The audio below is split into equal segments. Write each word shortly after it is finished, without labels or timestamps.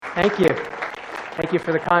Thank you. Thank you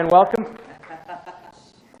for the kind welcome.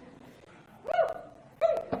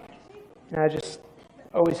 And I just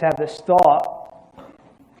always have this thought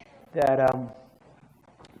that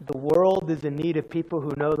the world is in need of people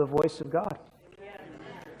who know the voice of God.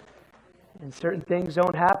 And certain things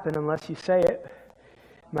don't happen unless you say it.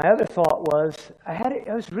 My other thought was, I don't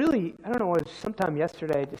know, it was sometime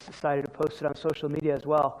yesterday, I just decided to post it on social media as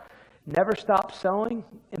well. Never stop sowing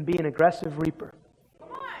and be an aggressive reaper.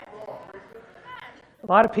 A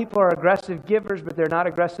lot of people are aggressive givers, but they're not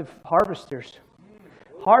aggressive harvesters.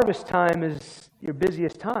 Harvest time is your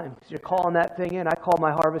busiest time. You're calling that thing in. I call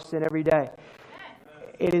my harvest in every day.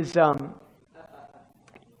 It is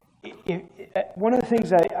one of the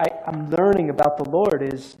things I'm learning about the Lord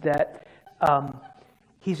is that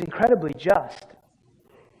He's incredibly just,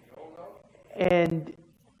 and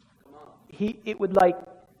it would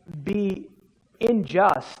be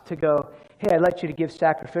unjust to go, hey, I'd like you to give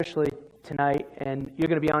sacrificially tonight, and you're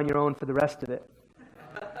going to be on your own for the rest of it.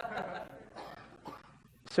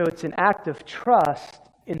 So it's an act of trust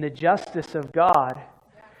in the justice of God.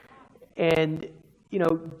 And,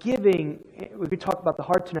 giving, we could talk about the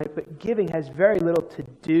heart tonight, but giving has very little to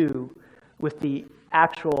do with the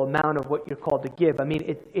actual amount of what you're called to give. I mean,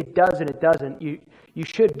 it does and it doesn't. You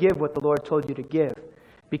should give what the Lord told you to give,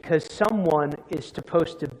 because someone is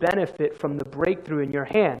supposed to benefit from the breakthrough in your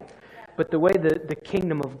hand. But the way the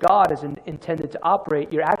kingdom of God is intended to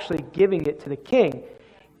operate, you're actually giving it to the king,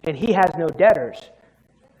 and he has no debtors.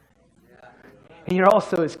 And you're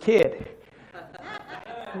also his kid.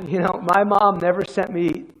 My mom never sent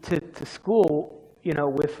me to school,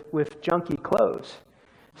 with junky clothes.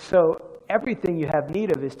 So everything you have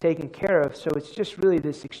need of is taken care of. So it's just really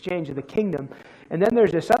this exchange of the kingdom. And then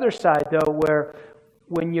there's this other side, though, where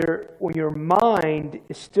when your mind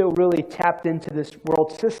is still really tapped into this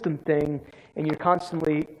world system thing, and you're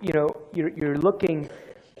constantly, you're looking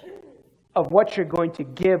of what you're going to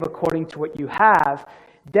give according to what you have,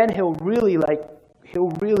 then he'll really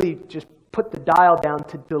just put the dial down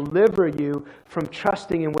to deliver you from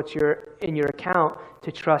trusting in what's in your account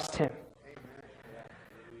to trust him.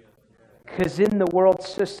 Because in the world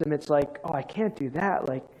system, it's like, oh, I can't do that.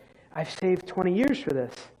 Like, I've saved 20 years for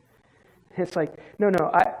this. It's like, no,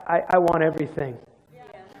 I want everything.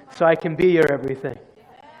 So I can be your everything.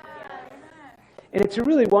 And it's a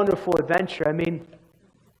really wonderful adventure. I mean,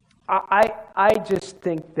 I just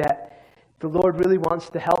think that the Lord really wants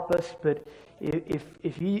to help us, but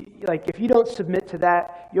if you don't submit to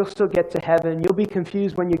that, you'll still get to heaven. You'll be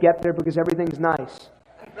confused when you get there because everything's nice.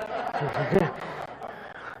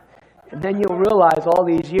 And then you'll realize all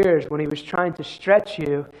these years when he was trying to stretch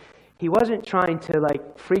you, he wasn't trying to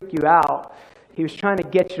freak you out. He was trying to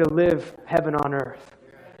get you to live heaven on earth.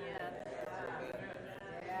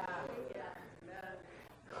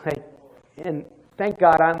 And thank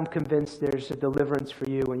God, I'm convinced there's a deliverance for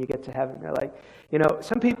you when you get to heaven. They're like,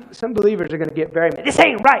 some believers are going to get very mad. This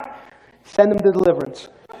ain't right. Send them to deliverance.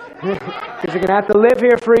 Because they're going to have to live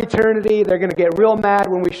here for eternity. They're going to get real mad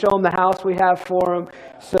when we show them the house we have for them.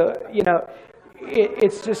 So,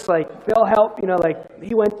 it's just like, they'll help,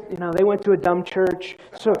 they went to a dumb church.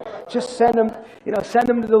 So just send them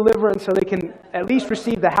to deliverance so they can at least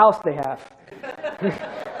receive the house they have.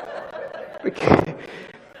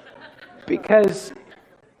 Because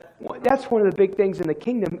that's one of the big things in the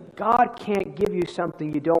kingdom. God can't give you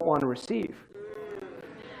something you don't want to receive.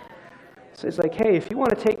 So it's like, hey, if you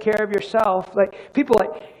want to take care of yourself, people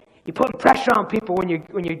you're putting pressure on people when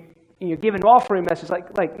you're giving offering messages.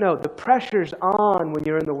 No, the pressure's on when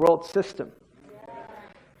you're in the world system.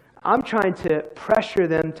 I'm trying to pressure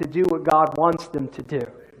them to do what God wants them to do.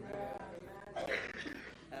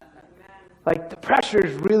 The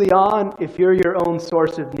pressure's really on if you're your own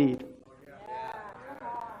source of need.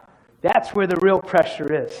 That's where the real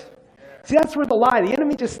pressure is. See, that's where the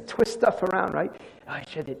enemy just twists stuff around, right? Oh,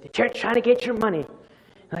 the church trying to get your money.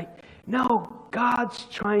 No, God's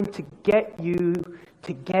trying to get you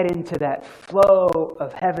to get into that flow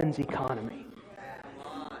of heaven's economy.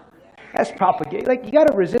 That's propaganda. You got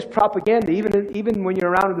to resist propaganda even when you're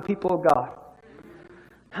around the people of God.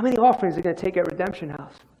 How many offerings are going to take at Redemption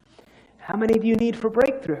House? How many do you need for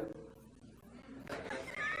breakthrough?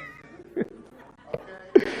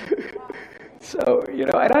 So,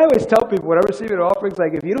 and I always tell people when I receive an offering,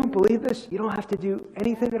 if you don't believe this, you don't have to do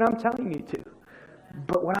anything that I'm telling you to.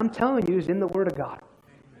 But what I'm telling you is in the Word of God.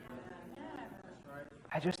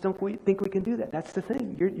 I just don't think we can do that. That's the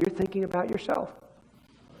thing. You're thinking about yourself.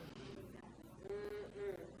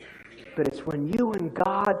 But it's when you and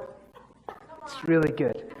God, it's really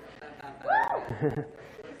good.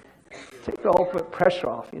 Take the whole pressure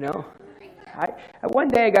off, One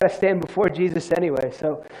day I got to stand before Jesus anyway.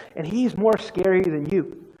 So, and He's more scary than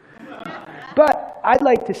you. But I'd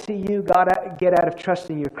like to see you get out of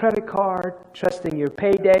trusting your credit card, trusting your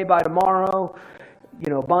payday by tomorrow,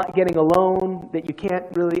 getting a loan that you can't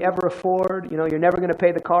really ever afford. You're never going to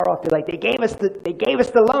pay the car off. They're like, they gave us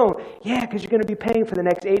the loan. Yeah, because you're going to be paying for the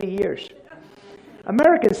next 80 years.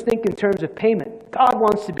 Americans think in terms of payment. God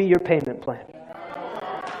wants to be your payment plan.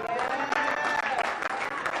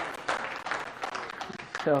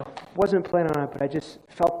 So, wasn't planning on it, but I just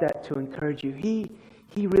felt that to encourage you.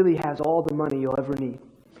 He really has all the money you'll ever need,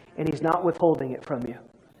 and He's not withholding it from you.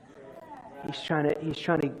 He's trying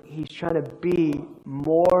to be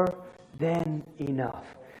more than enough.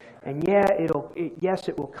 And yes,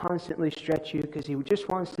 it will constantly stretch you because He just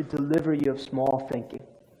wants to deliver you of small thinking.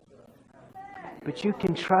 But you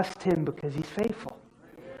can trust Him because He's faithful.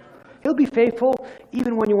 He'll be faithful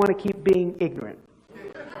even when you want to keep being ignorant.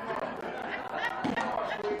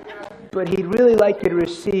 But He'd really like you to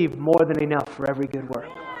receive more than enough for every good work.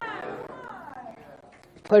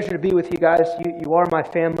 Pleasure to be with you guys. You are my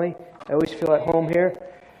family. I always feel at home here.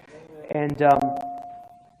 And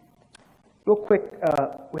real quick,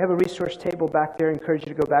 we have a resource table back there. I encourage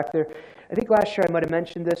you to go back there. I think last year I might have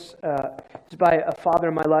mentioned this. It's by a father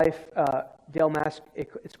in my life, Dale Mask.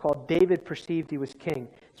 It's called David Perceived He Was King.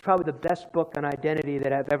 It's probably the best book on identity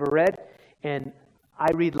that I've ever read. And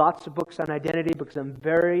I read lots of books on identity because I'm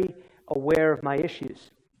very aware of my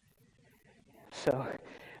issues. So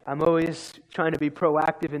I'm always trying to be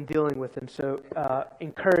proactive in dealing with them. So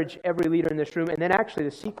encourage every leader in this room. And then actually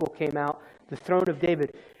the sequel came out, The Throne of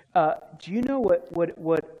David. Do you know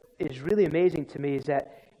what is really amazing to me is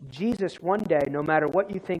that Jesus one day, no matter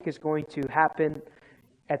what you think is going to happen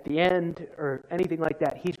at the end or anything like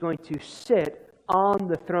that, He's going to sit on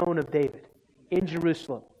the throne of David in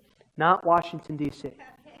Jerusalem, not Washington, D.C.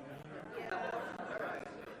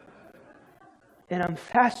 And I'm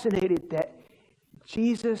fascinated that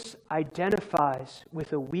Jesus identifies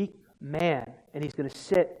with a weak man, and He's going to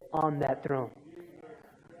sit on that throne.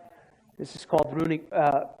 This is called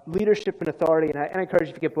Leadership and Authority, and I encourage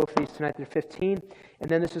you to get both of these tonight. They're 15. And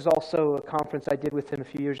then this is also a conference I did with him a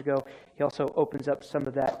few years ago. He also opens up some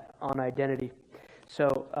of that on identity.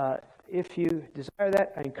 So if you desire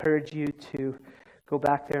that, I encourage you to go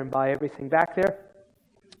back there and buy everything back there.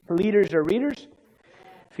 Leaders are readers.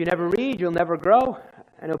 If you never read, you'll never grow.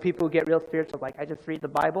 I know people who get real spiritual, like, I just read the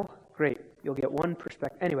Bible. Great. You'll get one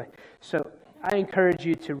perspective. Anyway, so I encourage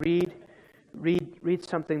you to read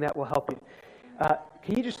something that will help you.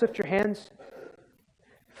 Can you just lift your hands?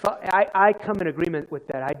 I come in agreement with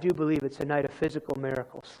that. I do believe it's a night of physical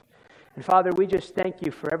miracles. And Father, we just thank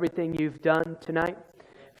You for everything You've done tonight.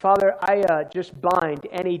 Father, I just bind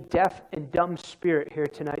any deaf and dumb spirit here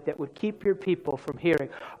tonight that would keep Your people from hearing.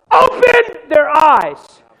 Open their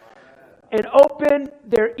eyes and open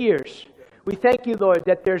their ears. We thank You, Lord,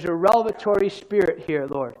 that there's a revelatory spirit here,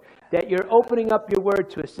 Lord, that You're opening up Your word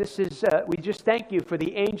to us. This is, we just thank You for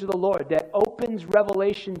the angel of the Lord that opens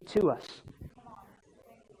revelation to us.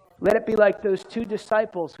 Let it be like those two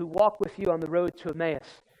disciples who walk with You on the road to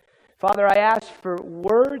Emmaus. Father, I ask for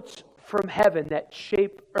words from heaven that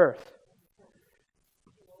shape earth.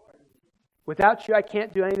 Without You, I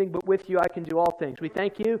can't do anything, but with You, I can do all things. We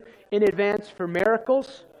thank You in advance for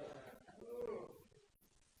miracles.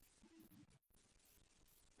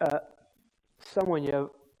 Someone, you have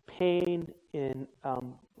pain in, I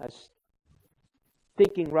was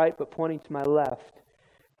thinking right, but pointing to my left.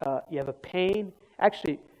 You have a pain.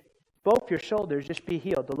 Actually, both your shoulders, just be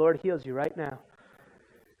healed. The Lord heals you right now.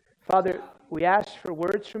 Father, we ask for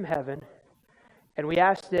words from heaven, and we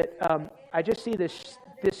ask that, I just see this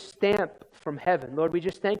stamp from heaven. Lord, we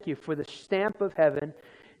just thank You for the stamp of heaven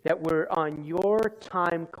that we're on Your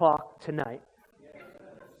time clock tonight.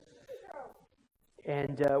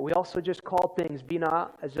 And we also just call things be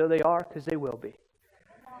not as though they are, because they will be.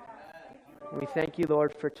 We thank You,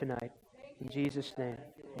 Lord, for tonight. In Jesus' name,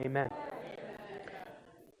 amen.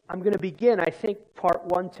 I'm going to begin, I think, part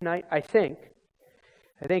one tonight. I think,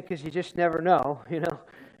 because you just never know.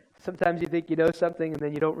 Sometimes you think you know something, and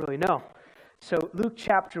then you don't really know. So Luke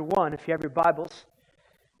chapter 1, if you have your Bibles.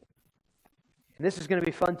 And this is going to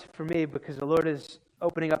be fun for me because the Lord is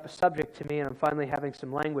opening up a subject to me, and I'm finally having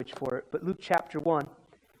some language for it. But Luke chapter 1,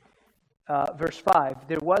 verse 5.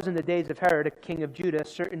 There was in the days of Herod, a king of Judah, a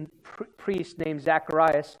certain priest named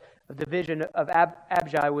Zacharias of the division of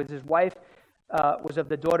Abijah, was his wife, was of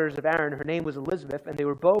the daughters of Aaron. Her name was Elizabeth, and they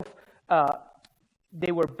were both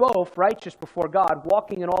they were both righteous before God,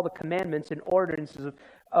 walking in all the commandments and ordinances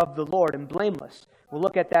of the Lord and blameless. We'll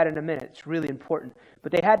look at that in a minute. It's really important.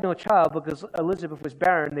 But they had no child because Elizabeth was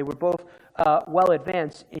barren. They were both well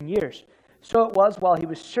advanced in years. So it was while he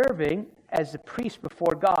was serving as the priest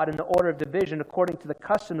before God in the order of division according to the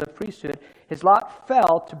custom of the priesthood, his lot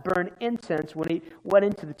fell to burn incense when he went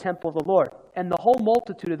into the temple of the Lord. And the whole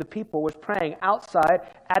multitude of the people was praying outside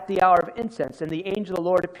at the hour of incense. And the angel of the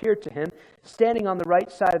Lord appeared to him, standing on the right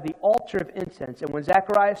side of the altar of incense. And when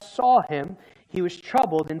Zacharias saw him, he was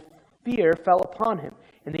troubled, and fear fell upon him.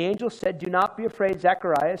 And the angel said, "Do not be afraid,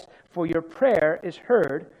 Zacharias, for your prayer is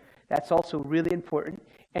heard." That's also really important.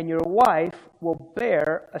 "And your wife will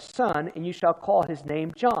bear a son, and you shall call his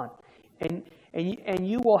name John. And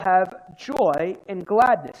you will have joy and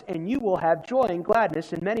gladness. And you will have joy and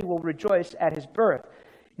gladness, and many will rejoice at his birth."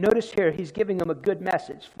 Notice here, he's giving them a good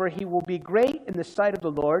message. "For he will be great in the sight of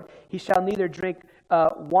the Lord. He shall neither drink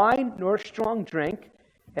wine nor strong drink."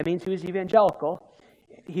 That means he was evangelical.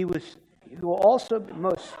 He will also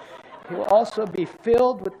be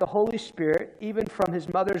filled with the Holy Spirit, even from his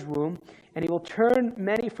mother's womb, and he will turn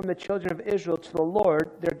many from the children of Israel to the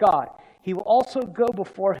Lord their God. He will also go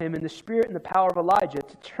before him in the spirit and the power of Elijah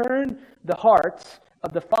to turn the hearts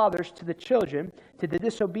of the fathers to the children, to the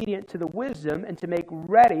disobedient to the wisdom, and to make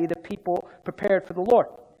ready the people prepared for the Lord.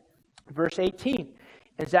 Verse 18,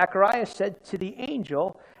 "And Zacharias said to the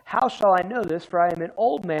angel, 'How shall I know this? For I am an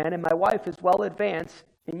old man, and my wife is well advanced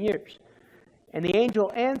in years.' And the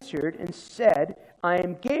angel answered and said, 'I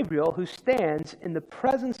am Gabriel, who stands in the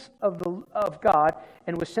presence of God,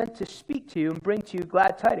 and was sent to speak to you and bring to you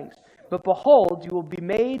glad tidings. But behold, you will be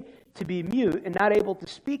made to be mute and not able to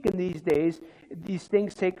speak in these days. These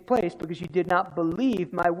things take place because you did not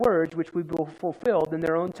believe my words, which will be fulfilled in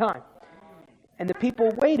their own time.' And the people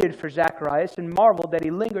waited for Zacharias and marveled that he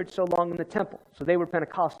lingered so long in the temple." So they were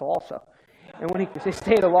Pentecostal also. And they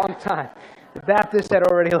stayed a long time. The Baptists had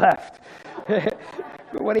already left.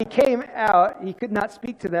 But when he came out, he could not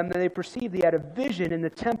speak to them. Then they perceived he had a vision in the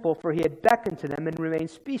temple, for he had beckoned to them and remained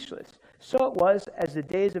speechless. So it was, as the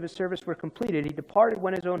days of his service were completed, he departed,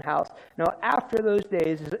 went his own house. Now after those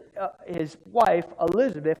days, his wife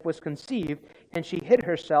Elizabeth was conceived, and she hid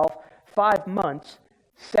herself 5 months,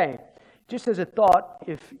 saying," just as a thought,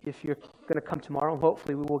 if you're going to come tomorrow, and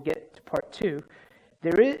hopefully we will get to part 2,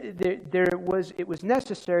 it was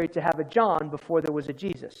necessary to have a John before there was a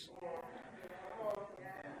Jesus.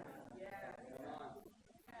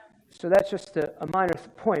 So that's just a minor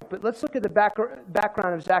point. But let's look at the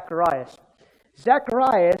background of Zacharias.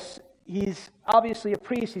 Zacharias, he's obviously a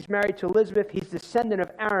priest. He's married to Elizabeth. He's descendant of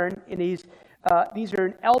Aaron, and these are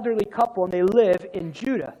an elderly couple, and they live in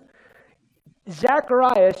Judah.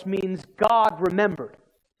 Zacharias means God remembered.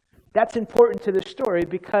 That's important to the story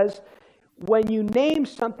because when you name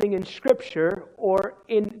something in Scripture, or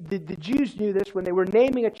the Jews knew this, when they were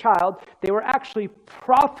naming a child, they were actually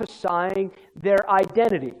prophesying their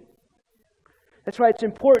identity. That's why it's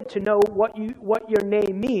important to know what your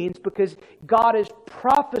name means, because God is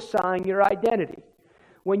prophesying your identity.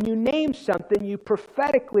 When you name something, you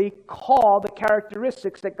prophetically call the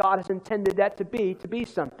characteristics that God has intended that to be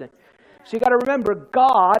something. So you got to remember,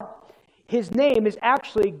 God, his name is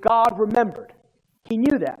actually God remembered. He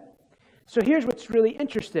knew that. So here's what's really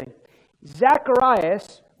interesting.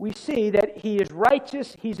 Zacharias, we see that he is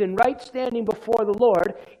righteous, he's in right standing before the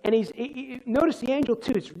Lord, and notice the angel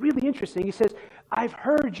too, it's really interesting. He says, "I've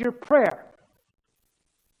heard your prayer."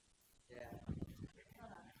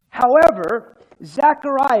 However,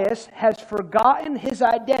 Zacharias has forgotten his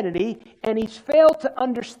identity, and he's failed to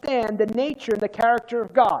understand the nature and the character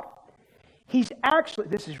of God.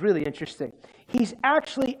 This is really interesting. He's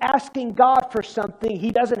actually asking God for something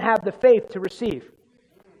he doesn't have the faith to receive.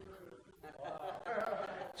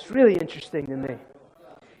 It's really interesting to me.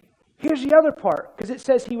 Here's the other part, because it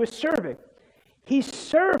says he was serving. He's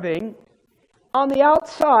serving on the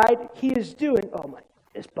outside. He is doing,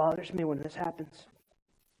 this bothers me when this happens.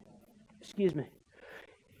 Excuse me.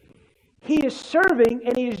 He is serving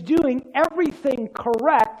and he is doing everything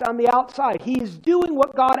correct on the outside. He is doing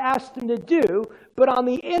what God asked him to do, but on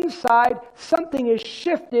the inside, something is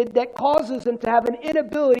shifted that causes him to have an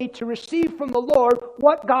inability to receive from the Lord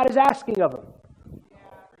what God is asking of him.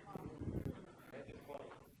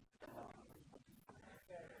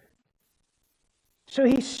 So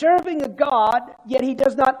he's serving a God, yet he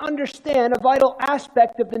does not understand a vital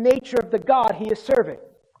aspect of the nature of the God he is serving.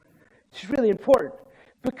 It's really important,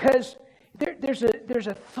 because there's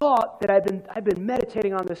a thought that I've been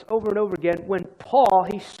meditating on this over and over again. When Paul,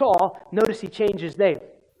 notice he changed his name.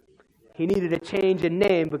 He needed a change in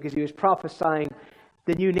name because he was prophesying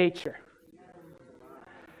the new nature.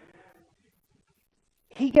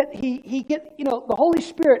 the Holy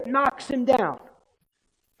Spirit knocks him down.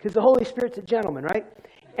 Because the Holy Spirit's a gentleman, right?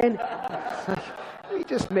 And we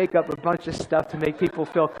just make up a bunch of stuff to make people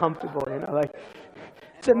feel comfortable,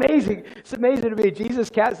 It's amazing. It's amazing to me. Jesus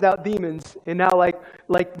casts out demons, and now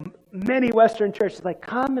like many Western churches,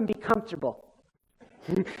 come and be comfortable.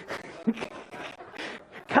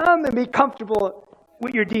 Come and be comfortable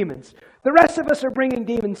with your demons. The rest of us are bringing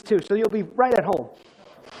demons too, so you'll be right at home.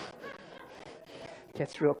 It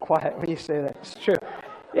gets real quiet when you say that. It's true.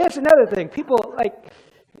 Yeah, it's another thing. People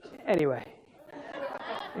anyway.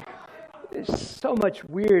 There's so much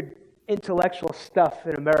weird intellectual stuff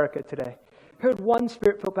in America today. I heard one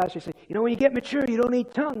Spirit-filled pastor say, when you get mature, you don't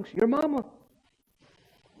need tongues. Your mama.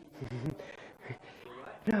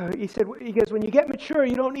 No, he goes, when you get mature,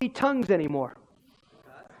 you don't need tongues anymore.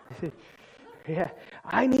 I said, yeah,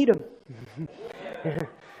 I need them.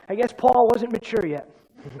 I guess Paul wasn't mature yet.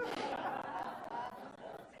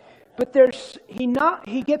 But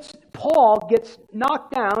Paul gets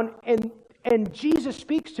knocked down, and Jesus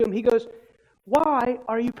speaks to him. He goes, why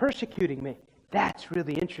are you persecuting me? That's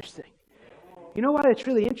really interesting. You know why it's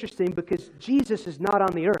really interesting? Because Jesus is not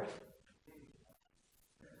on the earth.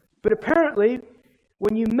 But apparently,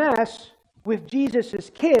 when you mess with Jesus'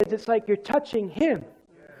 kids, it's like you're touching him.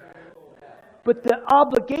 But the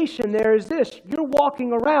obligation there is this. You're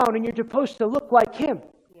walking around and you're supposed to look like him.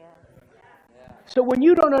 So when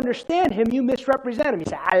you don't understand him, you misrepresent him. You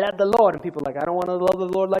say, I love the Lord. And people are like, I don't want to love the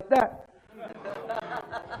Lord like that.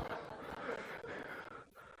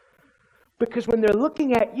 Because when they're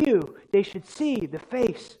looking at you, they should see the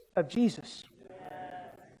face of Jesus.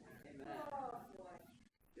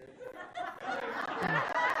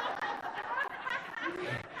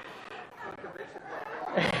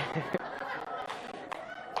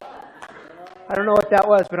 I don't know what that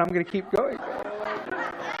was, but I'm going to keep going.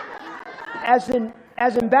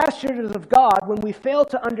 As ambassadors of God, when we fail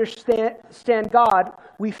to understand God,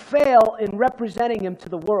 we fail in representing him to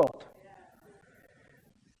the world.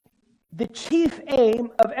 The chief aim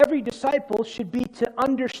of every disciple should be to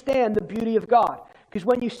understand the beauty of God. Because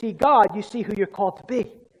when you see God, you see who you're called to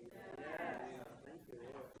be.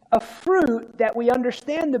 A fruit that we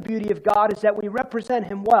understand the beauty of God is that we represent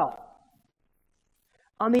him well.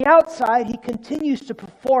 On the outside, he continues to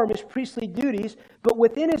perform his priestly duties, but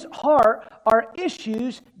within his heart are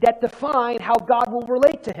issues that define how God will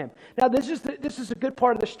relate to him. Now, this is a good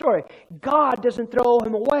part of the story. God doesn't throw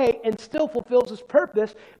him away and still fulfills his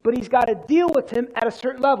purpose, but he's got to deal with him at a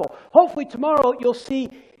certain level. Hopefully tomorrow you'll see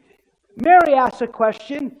Mary asks a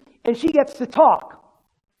question and she gets to talk.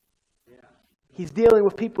 He's dealing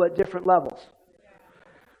with people at different levels.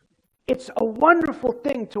 It's a wonderful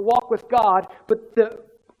thing to walk with God, but the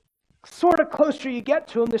sort of closer you get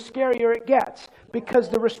to him, the scarier it gets, because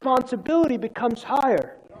the responsibility becomes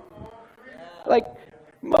higher. Like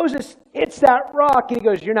Moses hits that rock and he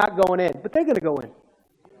goes, you're not going in, but they're going to go in.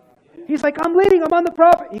 He's like, I'm leading, I'm on the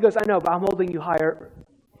prophet. He goes, I know, but I'm holding you higher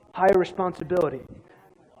responsibility.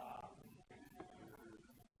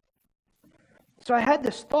 So I had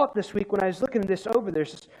this thought this week when I was looking this over.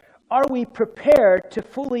 Are we prepared to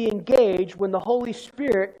fully engage when the Holy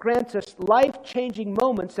Spirit grants us life-changing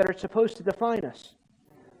moments that are supposed to define us?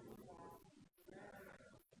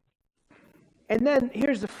 And then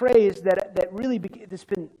here's the phrase that really,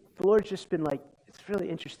 the Lord's just been like, it's really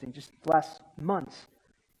interesting, just the last months.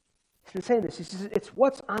 He's been saying this. He says, it's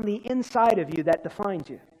what's on the inside of you that defines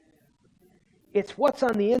you. It's what's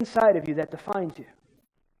on the inside of you that defines you.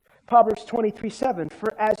 Proverbs 23:7,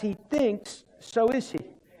 for as he thinks, so is he.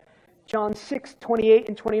 John 6:28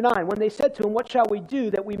 and 29, when they said to him, what shall we do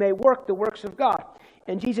that we may work the works of God?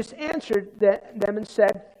 And Jesus answered them and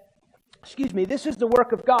said, this is the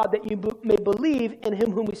work of God, that you may believe in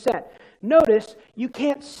him whom we sent. Notice, you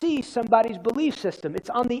can't see somebody's belief system. It's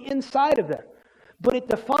on the inside of them. But it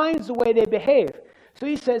defines the way they behave. So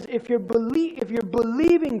he says, if you're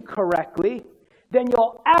believing correctly, then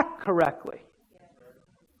you'll act correctly.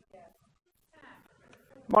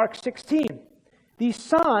 Mark 16. These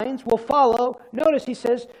signs will follow. Notice he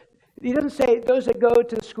doesn't say those that go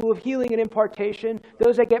to the school of healing and impartation,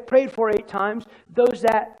 those that get prayed for 8 times, those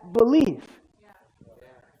that believe.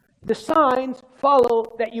 The signs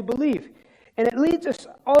follow that you believe. And it leads us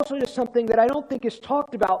also to something that I don't think is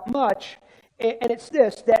talked about much, and it's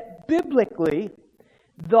this, that biblically,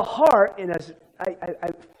 the heart, and as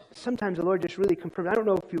I sometimes the Lord just really confirmed, I don't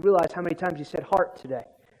know if you realize how many times he said heart today.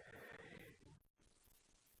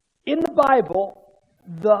 In the Bible,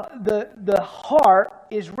 the heart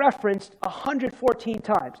is referenced 114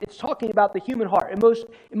 times. It's talking about the human heart. It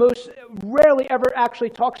most rarely ever actually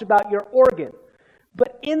talks about your organ.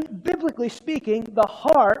 But biblically speaking, the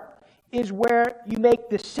heart is where you make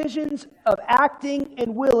decisions of acting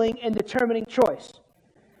and willing and determining choice.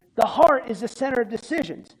 The heart is the center of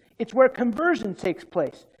decisions. It's where conversion takes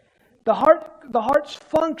place. The heart's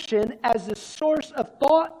function as the source of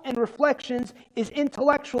thought and reflections is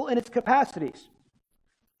intellectual in its capacities.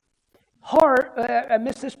 Heart, I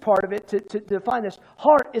missed this part of it to define this.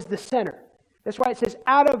 Heart is the center. That's why it says,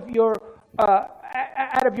 out of your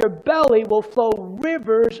belly will flow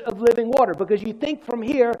rivers of living water, because you think from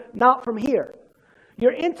here, not from here.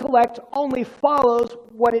 Your intellect only follows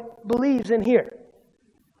what it believes in here.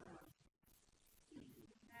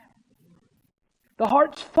 The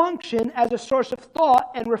heart's function as a source of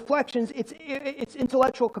thought and reflections, its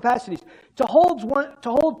intellectual capacities. To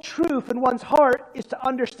hold truth in one's heart is to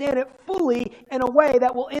understand it fully in a way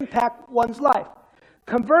that will impact one's life.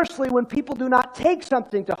 Conversely, when people do not take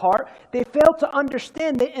something to heart, they fail to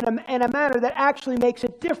understand it in a manner that actually makes a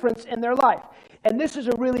difference in their life. And this is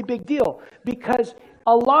a really big deal, because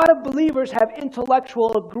a lot of believers have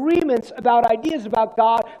intellectual agreements about ideas about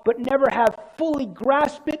God, but never have fully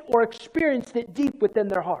grasped it or experienced it deep within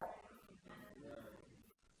their heart.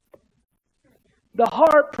 The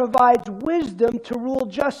heart provides wisdom to rule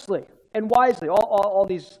justly and wisely. All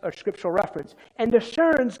these are scriptural reference. And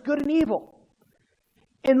discerns good and evil.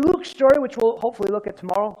 In Luke's story, which we'll hopefully look at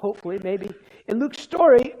tomorrow, maybe. In Luke's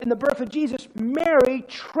story, in the birth of Jesus, Mary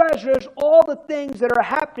treasures all the things that are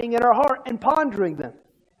happening in her heart and pondering them.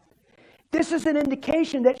 This is an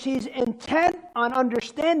indication that she's intent on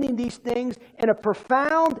understanding these things in a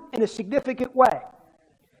profound and a significant way.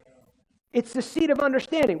 It's the seed of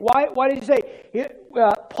understanding. Why did he say?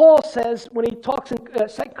 Paul says, when he talks in 2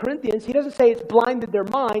 Corinthians, he doesn't say it's blinded their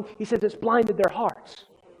mind. He says it's blinded their hearts.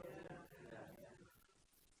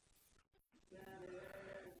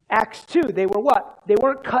 Acts 2, they were what? They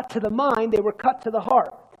weren't cut to the mind, they were cut to the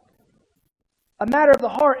heart. A matter of the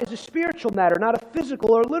heart is a spiritual matter, not a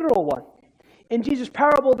physical or literal one. In Jesus'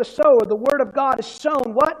 parable of the sower, the word of God is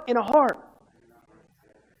sown, what? In a heart.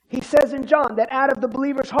 He says in John that out of the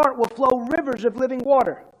believer's heart will flow rivers of living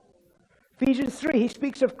water. Ephesians 3, he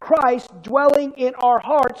speaks of Christ dwelling in our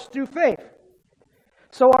hearts through faith.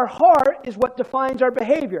 So our heart is what defines our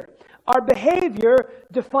behavior. Our behavior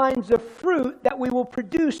defines the fruit that we will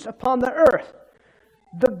produce upon the earth.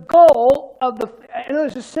 The goal of I know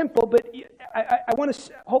this is simple, but I want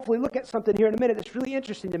to hopefully look at something here in a minute that's really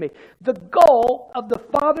interesting to me. The goal of the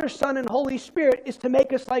Father, Son, and Holy Spirit is to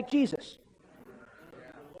make us like Jesus.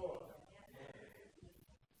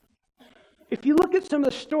 If you look at some of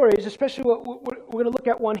the stories, especially what we're going to look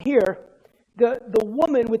at one here, the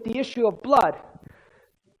woman with the issue of blood,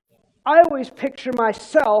 I always picture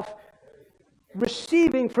myself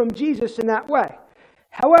receiving from Jesus in that way.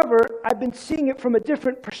 However, I've been seeing it from a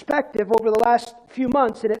different perspective over the last few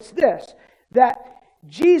months, and it's this, that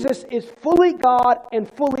Jesus is fully God and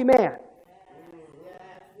fully man.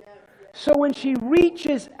 So when she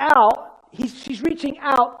reaches out, she's reaching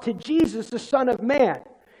out to Jesus, the Son of Man.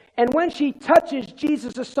 And when she touches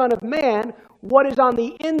Jesus, the Son of Man, what is on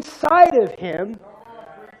the inside of him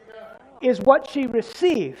is what she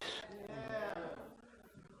receives.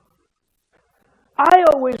 I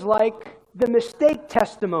always like the mistake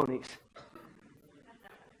testimonies.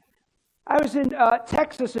 I was in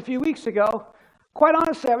Texas a few weeks ago. Quite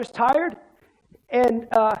honestly, I was tired, and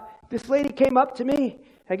this lady came up to me.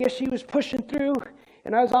 I guess she was pushing through,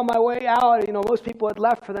 and I was on my way out. You know, most people had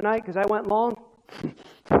left for the night because I went long.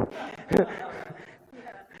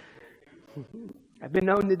 I've been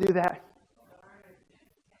known to do that.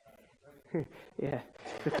 Yeah,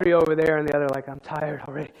 the three over there and the other like, I'm tired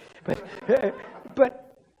already.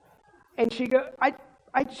 But, and she goes,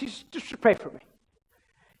 she's just pray for me.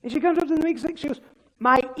 And she comes up to me and she goes,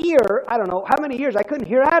 my ear, I don't know how many years, I couldn't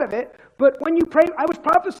hear out of it, but when you pray, I was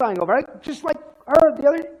prophesying over it, just like her, the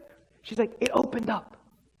other, she's like, it opened up.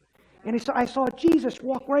 And I saw Jesus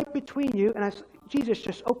walk right between you, and Jesus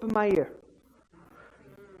just opened my ear.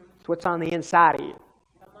 It's what's on the inside of you.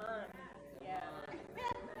 Come on. Yeah.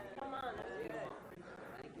 Come on.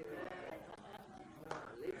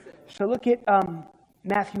 So look at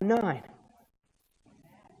Matthew 9.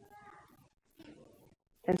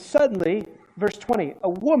 And suddenly, verse 20, a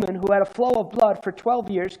woman who had a flow of blood for 12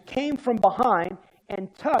 years came from behind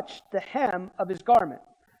and touched the hem of his garment.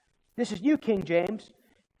 This is New King James.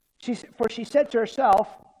 For she said to herself,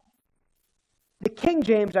 the King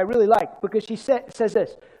James I really like, because she says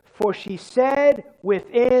this, for she said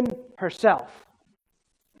within herself.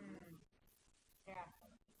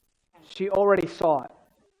 She already saw it.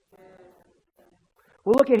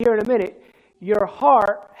 We'll look at here in a minute. Your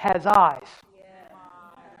heart has eyes.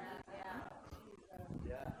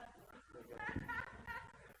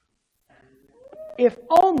 if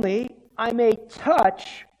only I may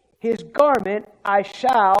touch his garment, I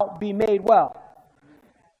shall be made well.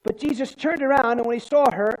 But Jesus turned around, and when he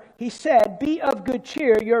saw her, he said, be of good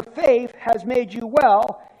cheer, your faith has made you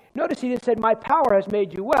well. Notice he didn't say, my power has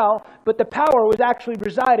made you well, but the power was actually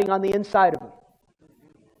residing on the inside of him.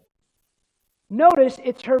 Notice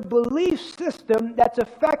it's her belief system that's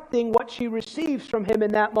affecting what she receives from him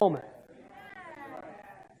in that moment.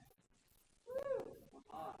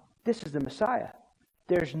 This is the Messiah.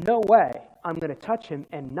 There's no way I'm going to touch him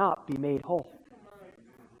and not be made whole.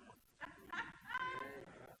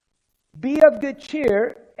 Be of good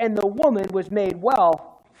cheer, and the woman was made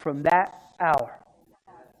well from that hour.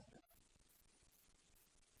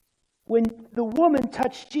 When the woman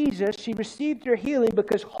touched Jesus, she received her healing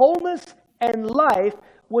because wholeness and life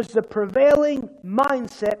was the prevailing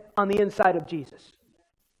mindset on the inside of Jesus.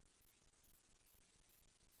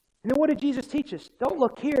 And then what did Jesus teach us? Don't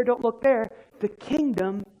look here, don't look there. The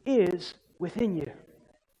kingdom is within you.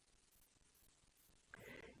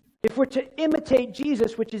 If we're to imitate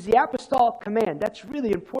Jesus, which is the apostolic command, that's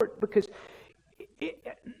really important because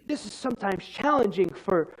this is sometimes challenging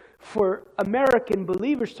for American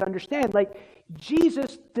believers to understand. Like,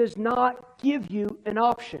 Jesus does not give you an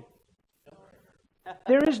option.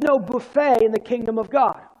 There is no buffet in the kingdom of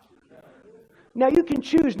God. Now, you can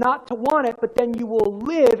choose not to want it, but then you will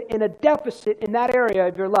live in a deficit in that area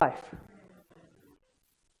of your life.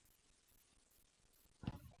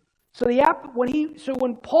 So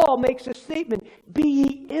when Paul makes a statement, be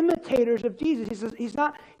ye imitators of Jesus, he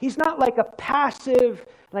says he's not like a passive,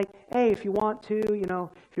 like, hey, if you want to,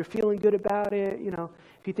 if you're feeling good about it,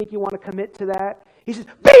 if you think you want to commit to that. He says,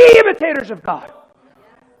 be ye imitators of God.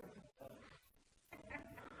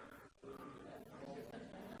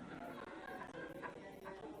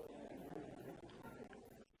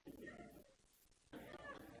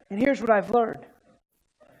 And here's what I've learned.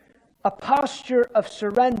 A posture of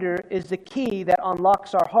surrender is the key that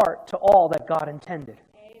unlocks our heart to all that God intended.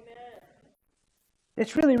 Amen.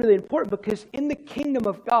 It's really, really important because in the kingdom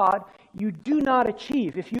of God, you do not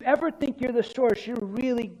achieve. If you ever think you're the source, you're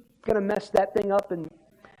really going to mess that thing up and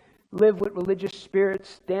live with religious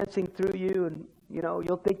spirits dancing through you. And,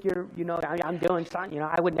 you'll think you're, I'm doing something,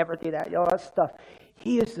 I would never do that, all that stuff.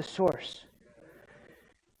 He is the source.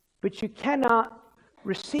 But you cannot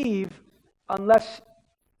receive unless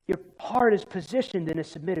your heart is positioned in a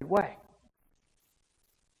submitted way.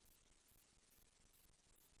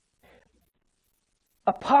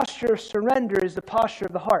 A posture of surrender is the posture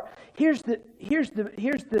of the heart. Here's the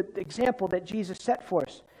example that Jesus set for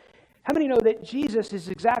us. How many know that Jesus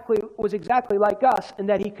was exactly like us and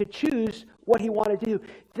that he could choose what he wanted to do?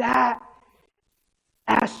 That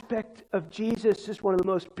aspect of Jesus is one of the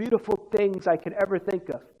most beautiful things I could ever think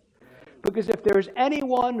of. Because if there was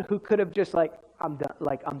anyone who could have just I'm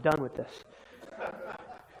done with this.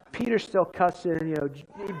 Peter's still cussing,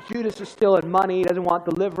 Judas is still in money, he doesn't want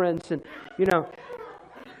deliverance, and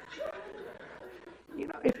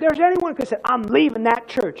if there's anyone who could have said, I'm leaving that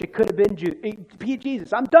church, it could have been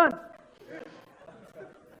Jesus. I'm done.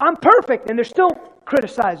 I'm perfect, and they're still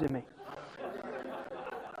criticizing me.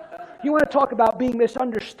 You want to talk about being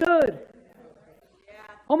misunderstood?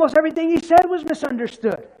 Almost everything he said was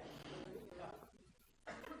misunderstood.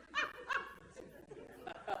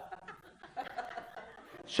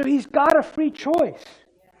 So he's got a free choice.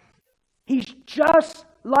 He's just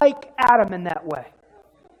like Adam in that way.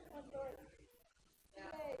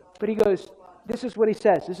 But he goes, this is what he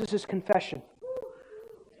says. This is his confession.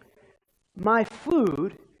 My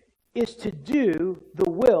food is to do the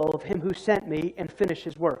will of him who sent me and finish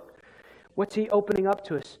his work. What's he opening up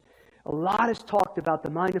to us? A lot is talked about the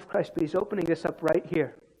mind of Christ, but he's opening this up right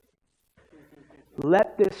here.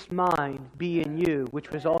 Let this mind be in you,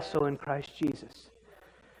 which was also in Christ Jesus.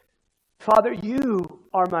 Father, you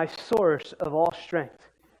are my source of all strength.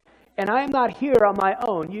 And I am not here on my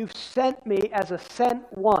own. You've sent me as a sent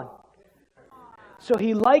one. So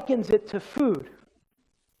he likens it to food.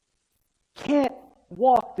 Can't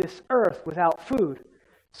walk this earth without food.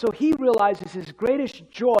 So he realizes his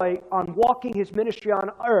greatest joy on walking his ministry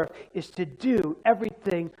on earth is to do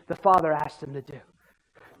everything the Father asked him to do.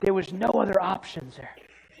 There was no other options there.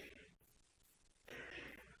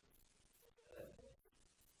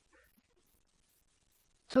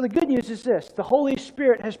 So the good news is this. The Holy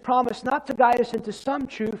Spirit has promised not to guide us into some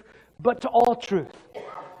truth, but to all truth.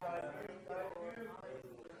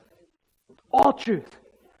 All truth.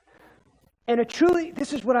 And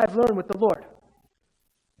this is what I've learned with the Lord.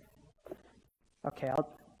 Okay,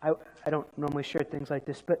 I don't normally share things like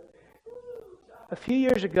this, but a few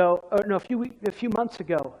months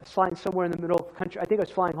ago, I was flying somewhere in the middle of the country. I think I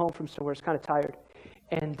was flying home from somewhere. I was kind of tired.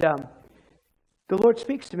 And the Lord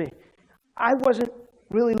speaks to me. I wasn't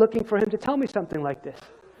really looking for him to tell me something like this.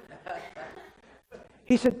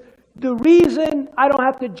 He said, the reason I don't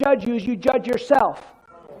have to judge you is you judge yourself.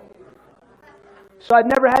 So I've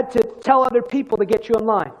never had to tell other people to get you in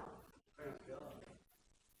line.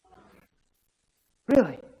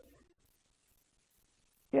 Really?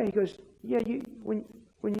 Yeah, he goes, yeah, when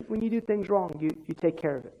you do things wrong, you take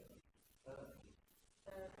care of it.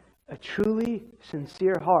 A truly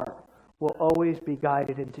sincere heart will always be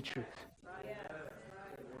guided into truth.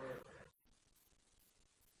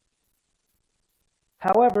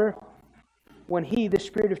 However, when He, the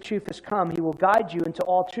Spirit of truth, has come, He will guide you into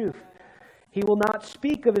all truth. He will not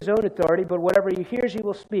speak of His own authority, but whatever He hears, He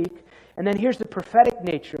will speak. And then here's the prophetic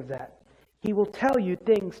nature of that. He will tell you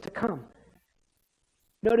things to come.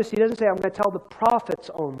 Notice He doesn't say, I'm going to tell the prophets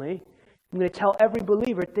only. I'm going to tell every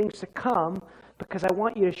believer things to come because I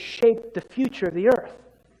want you to shape the future of the earth.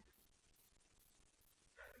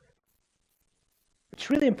 What's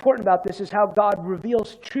really important about this is how God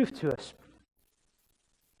reveals truth to us.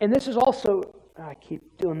 And this is also, I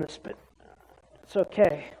keep doing this, but it's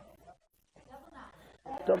okay.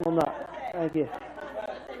 Double knot. Thank you.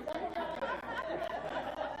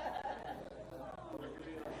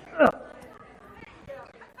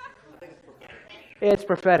 It's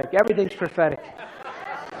prophetic. Everything's prophetic.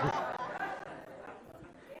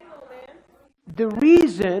 The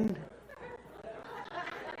reason,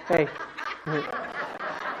 hey,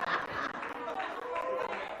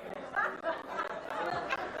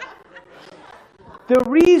 the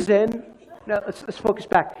reason, now let's focus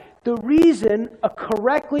back. The reason a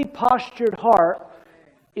correctly postured heart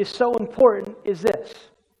is so important is this.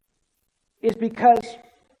 Is because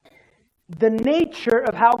the nature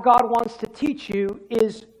of how God wants to teach you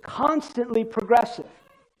is constantly progressive.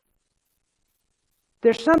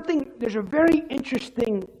 There's a very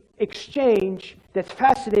interesting exchange that's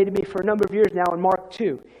fascinated me for a number of years now in Mark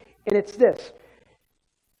 2. And it's this.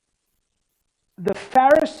 The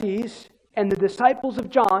Pharisees and the disciples of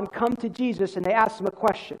John come to Jesus and they ask him a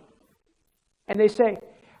question. And they say,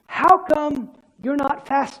 how come you're not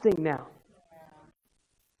fasting now?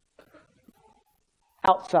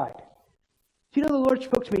 Outside. Do you know the Lord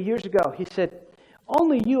spoke to me years ago? He said,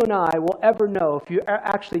 only you and I will ever know if you're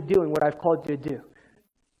actually doing what I've called you to do.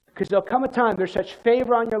 Because there'll come a time, there's such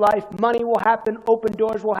favor on your life, money will happen, open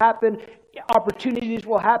doors will happen, opportunities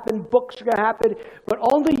will happen, books are going to happen, but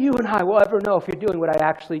only you and I will ever know if you're doing what I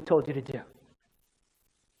actually told you to do.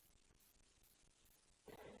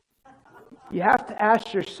 You have to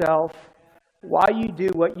ask yourself why you do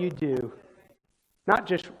what you do. Not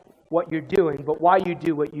just what you're doing, but why you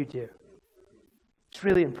do what you do. It's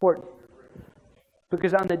really important.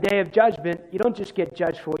 Because on the day of judgment, you don't just get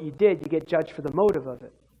judged for what you did, you get judged for the motive of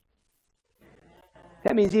it.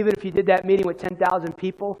 That means even if you did that meeting with 10,000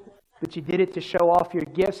 people, but you did it to show off your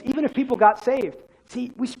gifts, even if people got saved.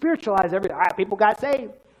 See, we spiritualize everything. People got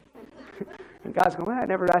saved. And God's going, I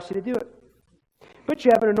never asked you to do it. But you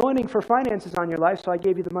have an anointing for finances on your life, so I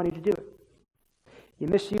gave you the money to do it. You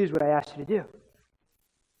misused what I asked you to do.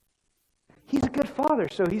 He's a good father,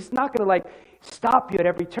 so He's not going to stop you at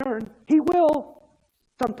every turn. He will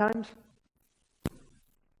sometimes.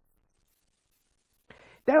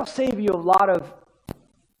 That'll save you a lot of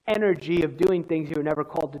energy of doing things you were never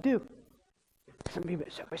called to do. Some people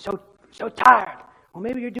are so tired. Well,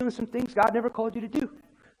 maybe you're doing some things God never called you to do.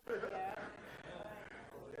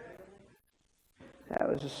 That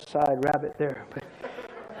was a side rabbit there. But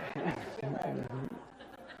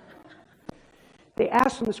they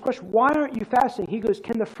asked him this question, why aren't you fasting? He goes,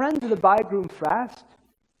 can the friends of the bridegroom fast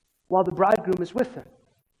while the bridegroom is with them?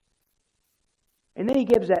 And then he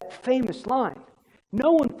gives that famous line,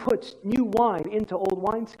 no one puts new wine into old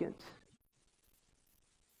wineskins.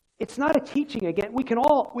 It's not a teaching again. We can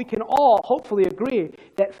all hopefully agree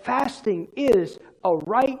that fasting is a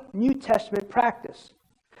right New Testament practice.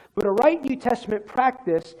 But a right New Testament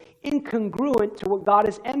practice incongruent to what God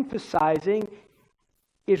is emphasizing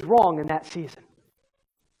is wrong in that season.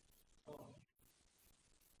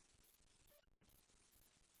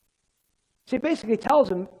 So it basically tells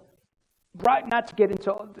him, right, not to get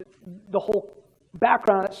into the whole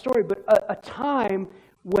background of that story, but a time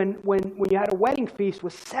when you had a wedding feast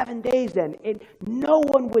was 7 days then, and no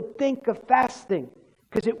one would think of fasting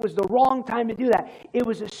because it was the wrong time to do that. It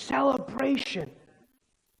was a celebration.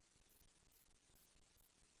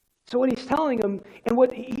 So what he's telling them,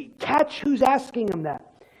 and catch who's asking him that.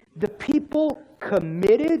 The people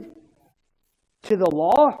committed to the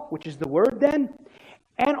law, which is the word then,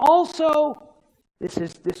 and also,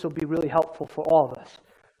 this will be really helpful for all of us.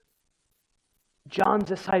 John's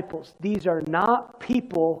disciples, these are not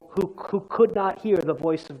people who could not hear the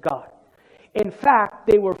voice of God. In fact,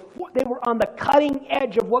 they were on the cutting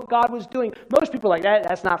edge of what God was doing. Most people are like,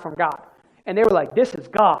 that's not from God. And they were like, this is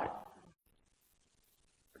God.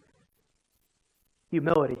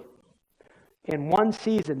 Humility. In one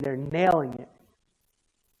season, they're nailing it.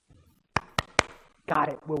 Got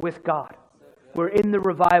it. We're with God. We're in the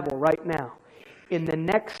revival right now. In the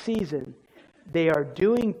next season, they are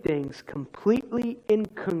doing things completely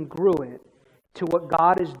incongruent to what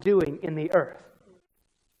God is doing in the earth.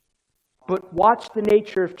 But watch the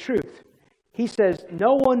nature of truth. He says,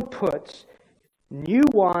 no one puts new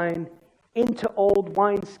wine into old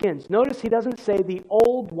wineskins. Notice he doesn't say the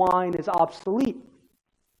old wine is obsolete.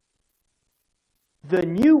 The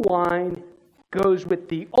new wine goes with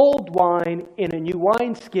the old wine in a new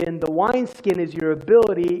wineskin. The wineskin is your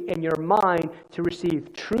ability and your mind to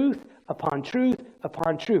receive truth upon truth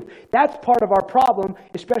upon truth. That's part of our problem,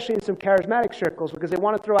 especially in some charismatic circles, because they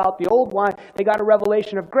want to throw out the old wine. They got a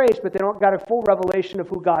revelation of grace, but they don't got a full revelation of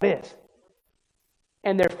who God is.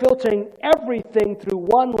 And they're filtering everything through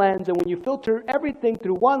one lens, and when you filter everything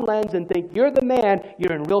through one lens and think you're the man,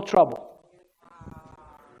 you're in real trouble.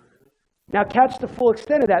 Now catch the full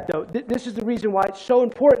extent of that, though. This is the reason why it's so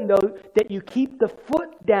important, though, that you keep the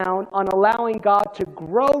foot down on allowing God to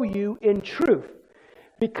grow you in truth.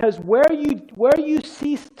 Because where you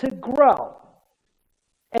cease to grow,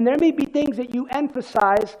 and there may be things that you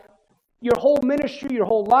emphasize your whole ministry, your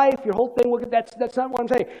whole life, your whole thing, that's not what I'm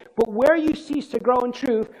saying. But where you cease to grow in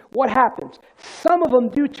truth, what happens? Some of them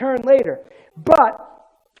do turn later. But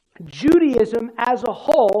Judaism as a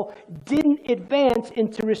whole didn't advance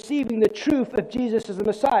into receiving the truth of Jesus as the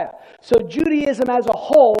Messiah. So Judaism as a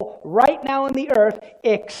whole, right now on the earth,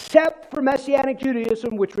 except for Messianic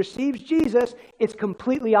Judaism, which receives Jesus, is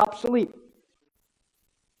completely obsolete.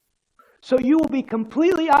 So you will be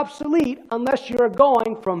completely obsolete unless you are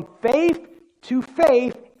going from faith to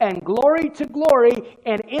faith and glory to glory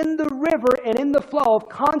and in the river and in the flow of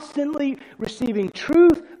constantly receiving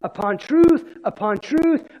truth upon truth upon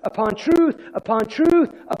truth upon truth upon truth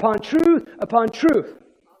upon truth upon truth.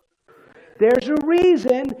 There's a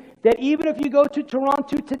reason that even if you go to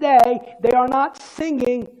Toronto today, they are not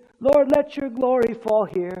singing, Lord, let your glory fall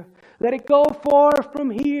here. Let it go far from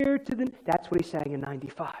here to the... That's what he sang in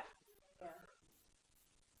 95.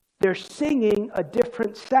 They're singing a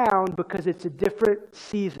different sound because it's a different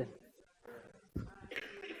season.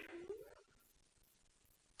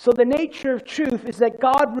 So the nature of truth is that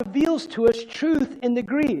God reveals to us truth in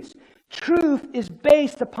degrees. Truth is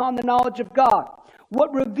based upon the knowledge of God.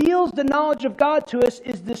 What reveals the knowledge of God to us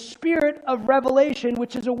is the spirit of revelation,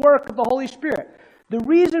 which is a work of the Holy Spirit. The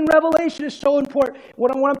reason revelation is so important,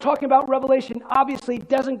 when I'm talking about revelation, obviously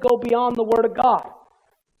doesn't go beyond the Word of God.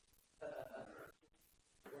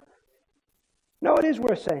 No, it is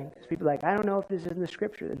worth saying. Because people are like, I don't know if this is in the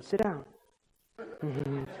Scripture. Then sit down.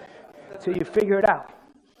 Until you figure it out.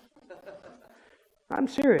 I'm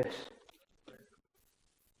serious.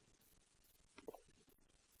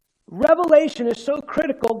 Revelation is so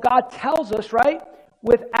critical. God tells us, right?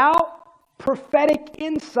 Without prophetic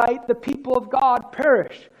insight, the people of God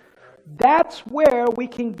perish. That's where we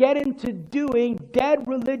can get into doing dead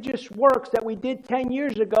religious works that we did 10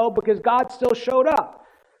 years ago because God still showed up.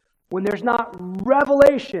 When there's not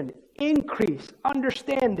revelation, increase,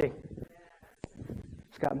 understanding.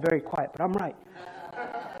 It's gotten very quiet, but I'm right.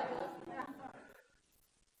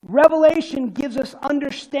 Revelation gives us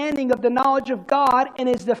understanding of the knowledge of God and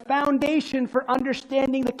is the foundation for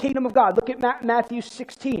understanding the kingdom of God. Look at Matthew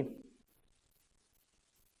 16.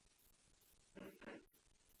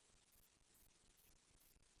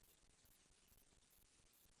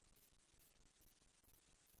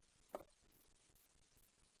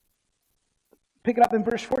 Pick it up in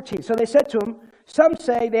verse 14. So they said to him,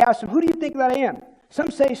 they asked him, who do you think that I am? Some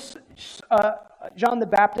say John the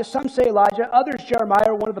Baptist, some say Elijah, others Jeremiah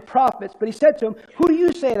or one of the prophets. But he said to him, who do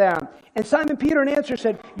you say that I am? And Simon Peter in answer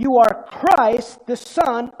said, you are Christ, the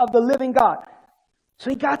Son of the living God. So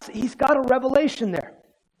he's got a revelation there.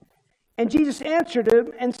 And Jesus answered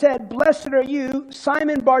him and said, blessed are you,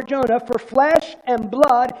 Simon Bar-Jonah, for flesh and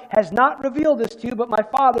blood has not revealed this to you, but my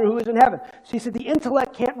Father who is in heaven. So he said, the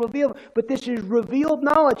intellect can't reveal, but this is revealed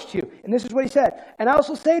knowledge to you. And this is what he said. And I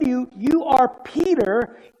also say to you, you are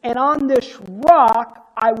Peter, and on this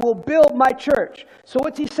rock I will build my church. So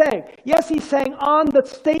what's he saying? Yes, he's saying on the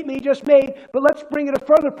statement he just made, but let's bring it a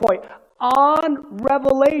further point. On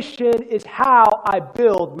revelation is how I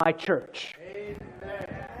build my church.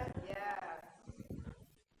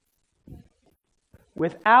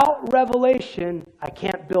 Without revelation, I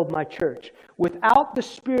can't build my church. Without the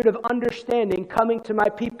spirit of understanding coming to my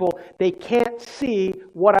people, they can't see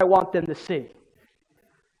what I want them to see.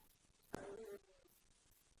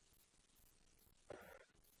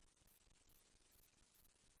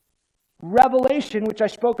 Revelation, which I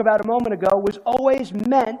spoke about a moment ago, was always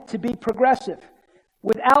meant to be progressive.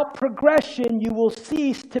 Without progression, you will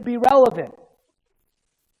cease to be relevant.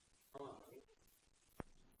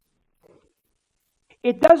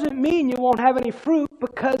 It doesn't mean you won't have any fruit,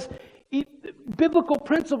 because biblical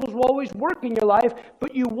principles will always work in your life,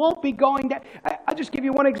 but you won't be going down. I'll just give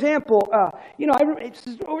you one example. It's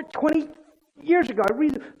over 20 years ago. I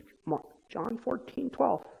read John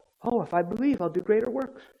 14:12. Oh, if I believe, I'll do greater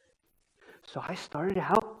works. So I started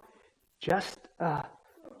out just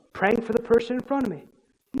praying for the person in front of me.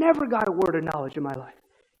 Never got a word of knowledge in my life.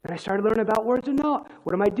 And I started learning about words of knowledge.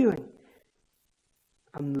 What am I doing?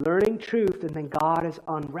 I'm learning truth, and then God is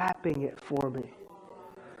unwrapping it for me.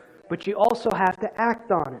 But you also have to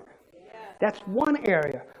act on it. That's one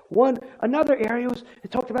area. Another area was, I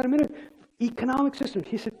talked about a minute, economic systems.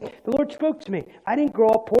 He said, the Lord spoke to me. I didn't grow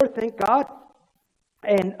up poor, thank God.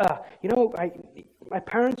 And, my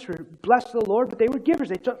parents were blessed of the Lord, but they were givers.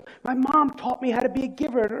 My mom taught me how to be a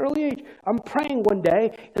giver at an early age. I'm praying one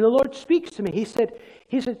day, and the Lord speaks to me. He said,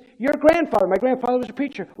 your grandfather, my grandfather was a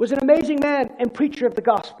preacher, was an amazing man and preacher of the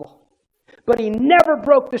gospel. But he never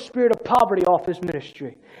broke the spirit of poverty off his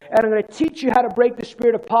ministry. And I'm going to teach you how to break the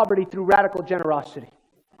spirit of poverty through radical generosity.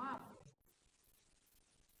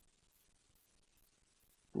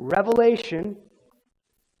 Revelation.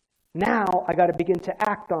 Now I got to begin to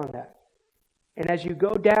act on that. And as you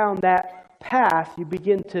go down that path, he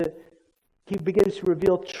begins to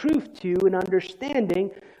reveal truth to you and understanding,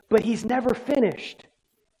 but he's never finished.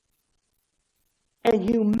 And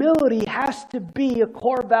humility has to be a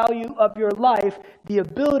core value of your life, the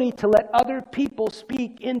ability to let other people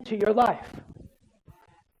speak into your life.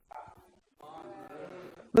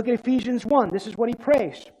 Look at Ephesians 1. This is what he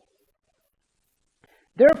prays.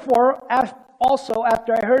 Therefore, also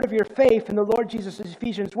after I heard of your faith in the Lord Jesus,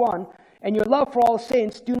 Ephesians 1, and your love for all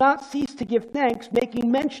saints, do not cease to give thanks,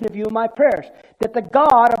 making mention of you in my prayers, that the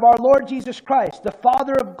God of our Lord Jesus Christ, the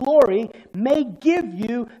Father of glory, may give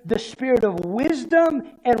you the spirit of wisdom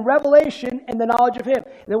and revelation and the knowledge of him.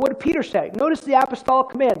 And then what did Peter say? Notice the apostolic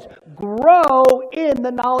commands. Grow in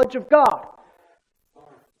the knowledge of God.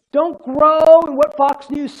 Don't grow in what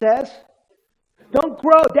Fox News says.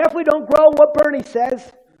 Definitely don't grow in what Bernie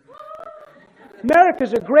says.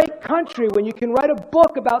 America's a great country when you can write a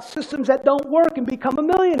book about systems that don't work and become a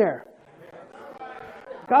millionaire.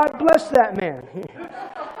 God bless that man.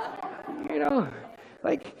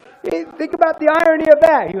 Think about the irony of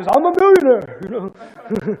that. He goes, I'm a millionaire.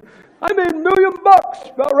 I made $1 million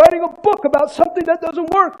about writing a book about something that doesn't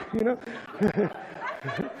work.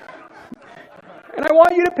 And I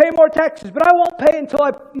want you to pay more taxes, but I won't pay until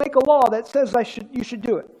I make a law that says you should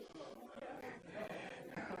do it.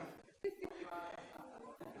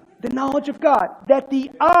 The knowledge of God. That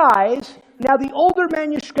the eyes, now the older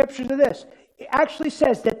manuscripts of this, it actually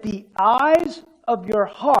says that the eyes of your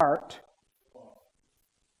heart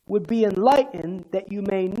would be enlightened, that you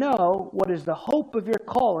may know what is the hope of your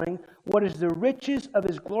calling, what is the riches of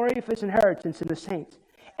his glorious inheritance in the saints,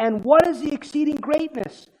 and what is the exceeding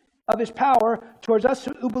greatness of his power towards us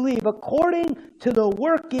who believe, according to the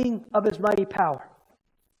working of his mighty power.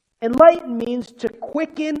 Enlighten means to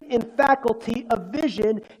quicken in faculty of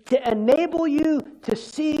vision, to enable you to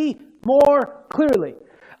see more clearly.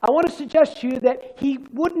 I want to suggest to you that he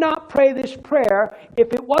would not pray this prayer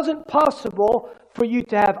if it wasn't possible for you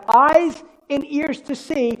to have eyes and ears to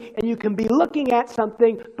see, and you can be looking at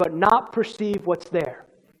something but not perceive what's there.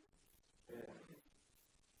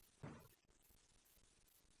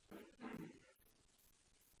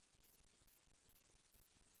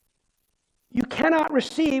 You cannot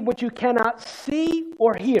receive what you cannot see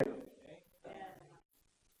or hear.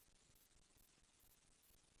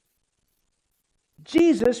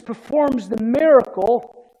 Jesus performs the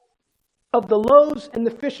miracle of the loaves and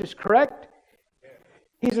the fishes, correct?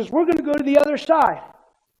 He says, we're going to go to the other side.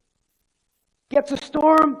 Gets a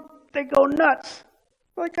storm, they go nuts.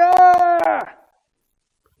 Like, ah!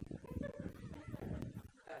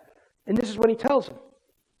 And this is what he tells them.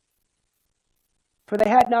 For they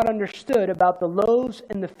had not understood about the loaves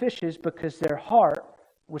and the fishes because their heart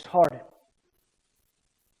was hardened.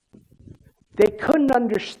 They couldn't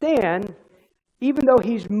understand, even though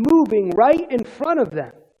he's moving right in front of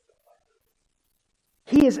them.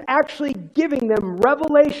 He is actually giving them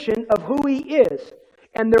revelation of who he is.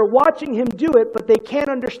 And they're watching him do it, but they can't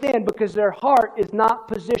understand because their heart is not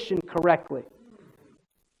positioned correctly.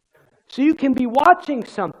 So you can be watching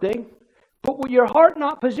something, but with your heart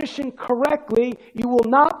not positioned correctly, you will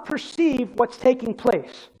not perceive what's taking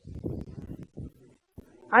place.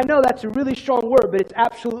 I know that's a really strong word, but it's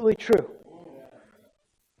absolutely true.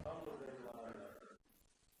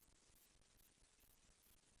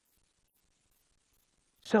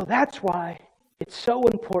 So that's why it's so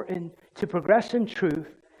important to progress in truth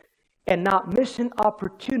and not miss an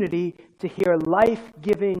opportunity to hear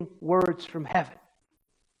life-giving words from heaven.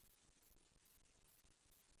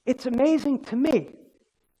 It's amazing to me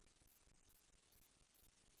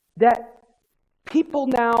that people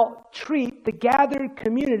now treat the gathered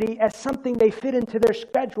community as something they fit into their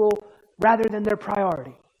schedule rather than their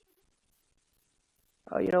priority.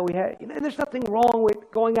 There's nothing wrong with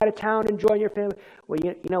going out of town, enjoying your family.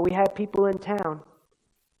 Well, we had people in town.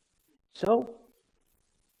 So?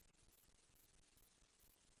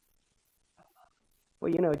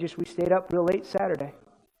 Well, we stayed up real late Saturday.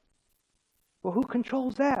 Well, who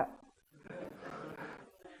controls that?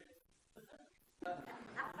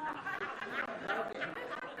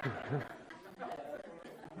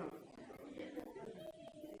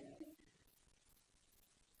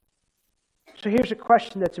 So here's a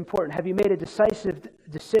question that's important. Have you made a decisive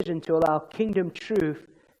decision to allow kingdom truth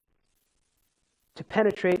to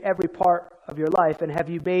penetrate every part of your life? And have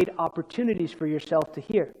you made opportunities for yourself to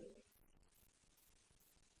hear?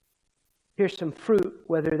 Here's some fruit,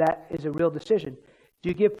 whether that is a real decision. Do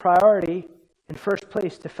you give priority in first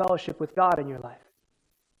place to fellowship with God in your life?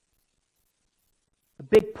 A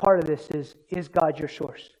big part of this is God your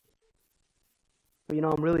source?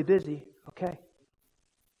 Well, I'm really busy. Okay.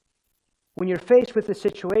 When you're faced with a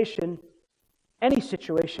situation, any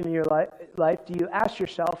situation in your life, do you ask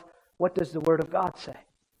yourself, what does the Word of God say?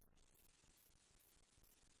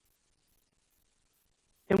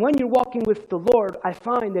 And when you're walking with the Lord, I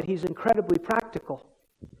find that He's incredibly practical.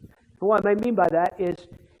 And what I mean by that is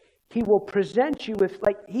He will present you with,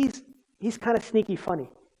 He's kind of sneaky funny.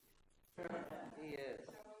 He is.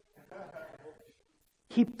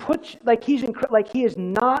 He puts, He is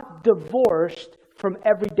not divorced from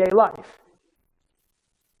everyday life.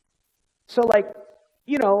 So where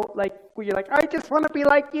you're like, I just want to be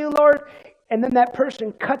like you, Lord. And then that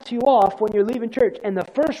person cuts you off when you're leaving church. And the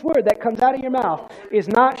first word that comes out of your mouth is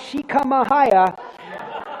not Shikamahaya.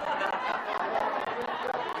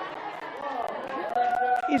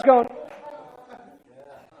 He's going,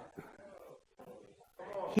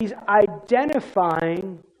 he's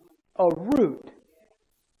identifying a root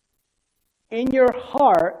in your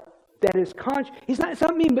heart that is conscious. It's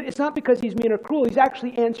not mean, but it's not because he's mean or cruel. He's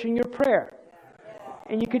actually answering your prayer.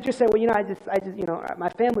 And you could just say, well, I just, my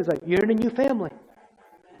family's like, you're in a new family.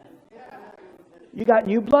 You got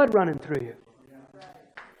new blood running through you.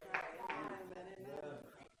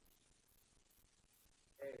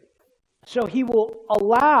 So he will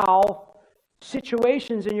allow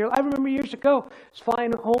situations in your life. I remember years ago, I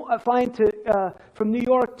was flying from New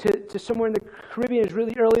York to somewhere in the Caribbean. It was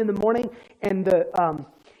really early in the morning, and the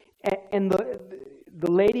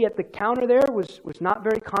lady at the counter there was not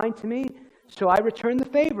very kind to me, so I returned the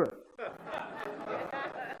favor.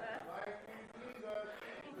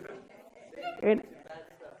 And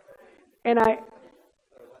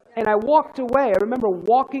I walked away. I remember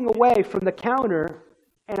walking away from the counter,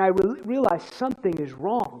 and I realized something is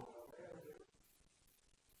wrong.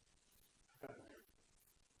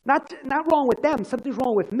 Not wrong with them. Something's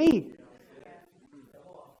wrong with me.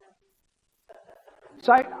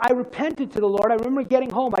 So I repented to the Lord. I remember getting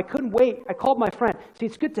home. I couldn't wait. I called my friend. See,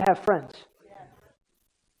 it's good to have friends.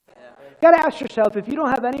 You got to ask yourself, if you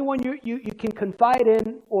don't have anyone you can confide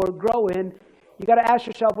in or grow in, you got to ask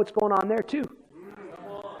yourself what's going on there too.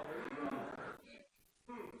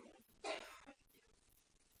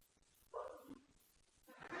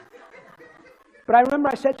 But I remember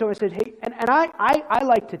I said to him, I said, hey, and I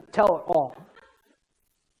like to tell it all.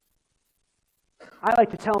 I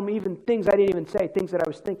like to tell him even things I didn't even say, things that I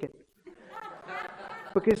was thinking.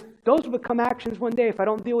 Because those will become actions one day if I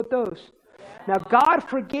don't deal with those. Now, God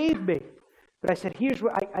forgave me. But I said, here's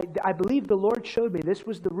what I believe the Lord showed me. This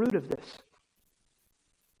was the root of this.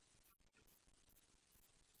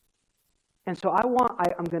 And so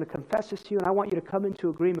I'm going to confess this to you, and I want you to come into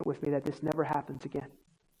agreement with me that this never happens again.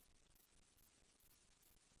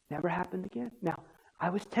 Never happened again. Now,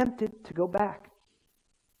 I was tempted to go back,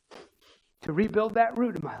 to rebuild that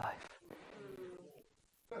root in my life.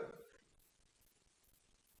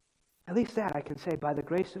 At least that I can say, by the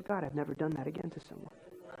grace of God, I've never done that again to someone.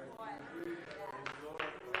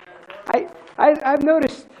 I've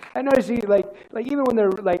noticed you like even when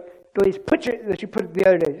they're like, put it the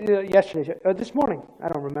other day, yesterday, or this morning, I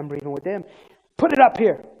don't remember even what day, put it up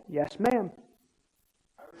here. Yes, ma'am.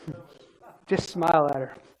 Just smile at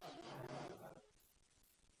her.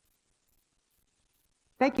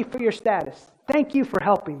 Thank you for your status. Thank you for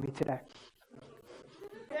helping me today.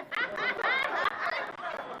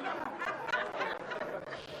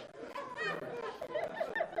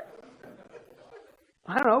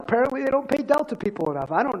 I don't know. Apparently they don't pay Delta people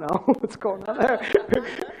enough. I don't know what's going on there.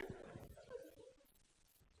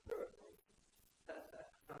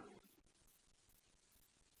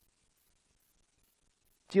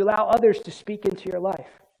 Do you allow others to speak into your life?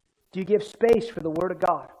 Do you give space for the Word of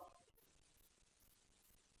God?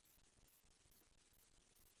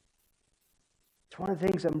 It's one of the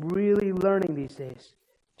things I'm really learning these days.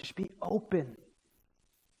 Just be open.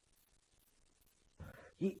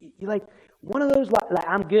 You like one of those, like,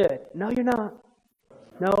 I'm good. No, you're not.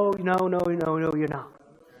 No, you're not.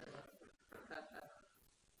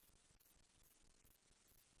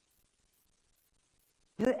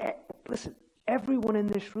 Listen, everyone in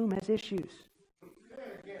this room has issues.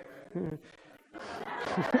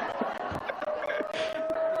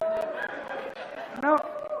 No.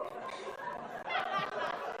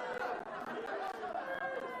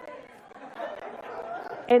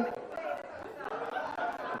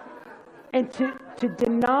 And to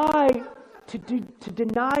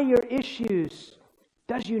deny your issues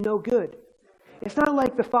does you no good. It's not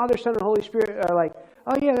like the Father, Son, and Holy Spirit are like,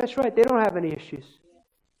 oh yeah, that's right, they don't have any issues.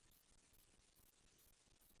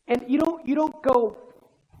 And you don't go,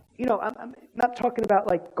 I'm not talking about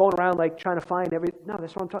like going around like trying to find no,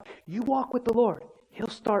 that's what I'm talking. You walk with the Lord. He'll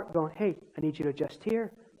start going, hey, I need you to adjust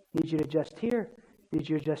here, I need you to adjust here, I need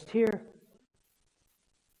you to adjust here.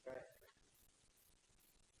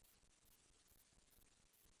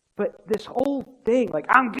 But this whole thing, like,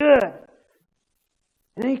 I'm good. And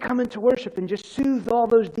then you come into worship and just soothe all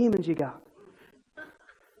those demons you got.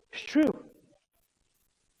 It's true.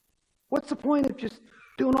 What's the point of just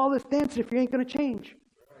doing all this dancing if you ain't going to change?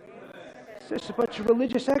 It's just a bunch of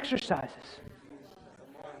religious exercises.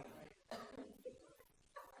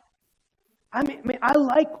 I mean, I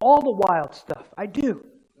like all the wild stuff. I do.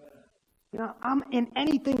 I'm in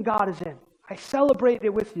anything God is in. I celebrate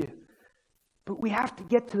it with you. But we have to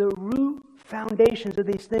get to the root foundations of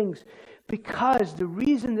these things, because the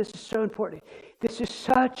reason this is so important, this is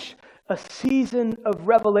such a season of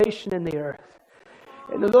revelation in the earth.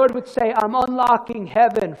 And the Lord would say, I'm unlocking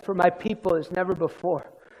heaven for my people as never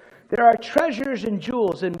before. There are treasures and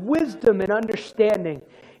jewels and wisdom and understanding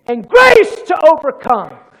and grace to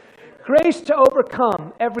overcome. Grace to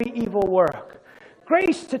overcome every evil work.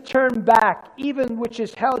 Grace to turn back even which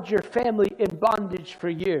has held your family in bondage for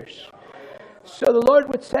years. So the Lord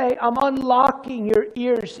would say, I'm unlocking your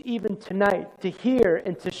ears even tonight to hear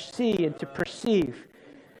and to see and to perceive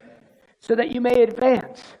so that you may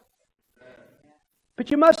advance.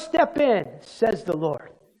 But you must step in, says the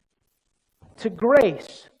Lord, to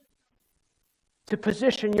grace to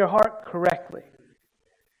position your heart correctly.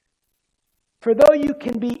 For though you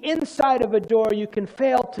can be inside of a door, you can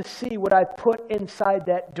fail to see what I put inside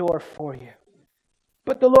that door for you.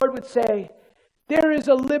 But the Lord would say, there is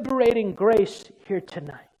a liberating grace here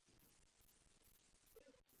tonight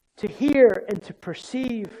to hear and to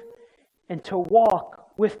perceive and to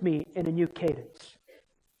walk with me in a new cadence.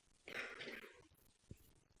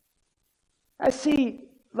 I see,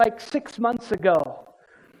 like 6 months ago,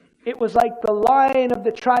 it was like the Lion of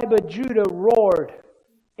the tribe of Judah roared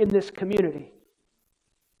in this community.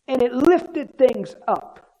 And it lifted things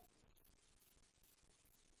up.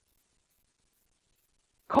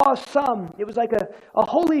 Caused some, it was like a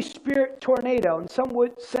Holy Spirit tornado. And some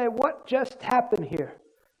would say, what just happened here?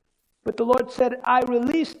 But the Lord said, I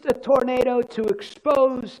released a tornado to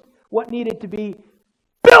expose what needed to be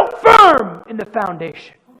built firm in the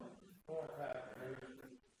foundation.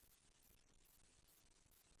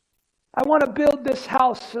 I want to build this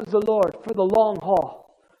house, says the Lord, for the long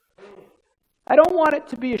haul. I don't want it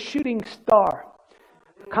to be a shooting star.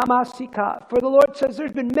 Kamasika. For the Lord says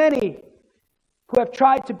there's been many who have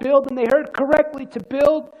tried to build, and they heard correctly to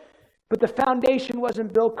build, but the foundation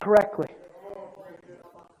wasn't built correctly.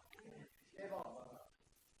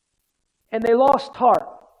 And they lost heart,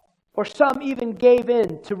 or some even gave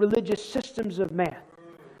in to religious systems of man.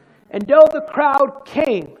 And though the crowd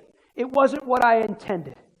came, it wasn't what I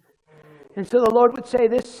intended. And so the Lord would say,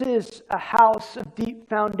 this is a house of deep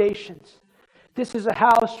foundations. This is a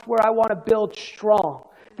house where I want to build strong.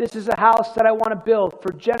 This is a house that I want to build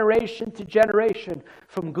for generation to generation,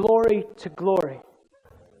 from glory to glory.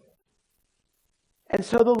 And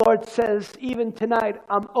so the Lord says, even tonight,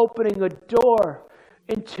 I'm opening a door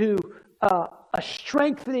into a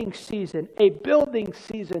strengthening season, a building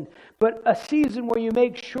season, but a season where you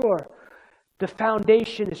make sure the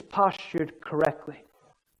foundation is postured correctly.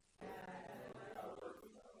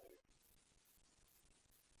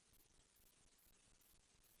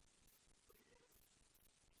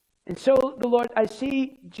 And so the Lord, I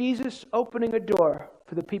see Jesus opening a door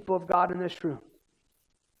for the people of God in this room.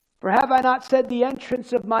 For have I not said the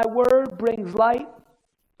entrance of my word brings light?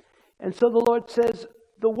 And so the Lord says,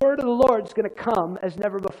 the word of the Lord is going to come as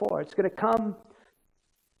never before. It's going to come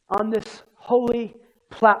on this holy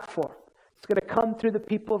platform. It's going to come through the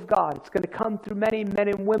people of God. It's going to come through many men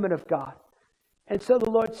and women of God. And so the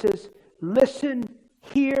Lord says, listen,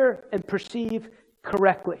 hear, and perceive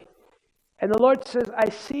correctly. And the Lord says, I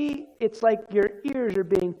see it's like your ears are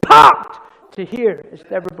being popped to hear as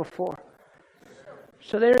never before.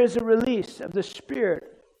 So there is a release of the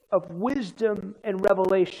spirit of wisdom and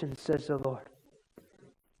revelation, says the Lord.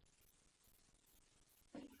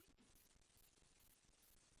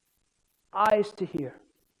 Eyes to hear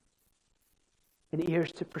and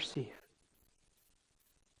ears to perceive.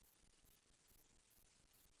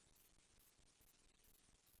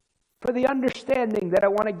 For the understanding that I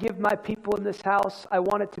want to give my people in this house, I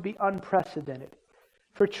want it to be unprecedented.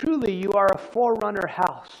 For truly you are a forerunner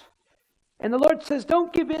house. And the Lord says,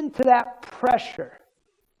 don't give in to that pressure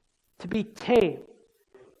to be tame,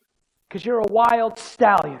 because you're a wild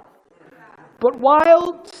stallion. But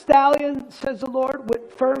wild stallion, says the Lord,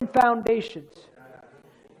 with firm foundations.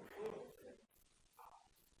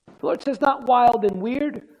 The Lord says not wild and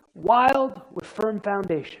weird, wild with firm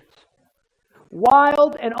foundations.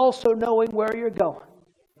 Wild and also knowing where you're going.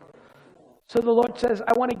 So the Lord says,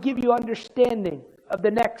 I want to give you understanding of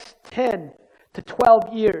the next 10 to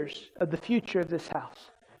 12 years of the future of this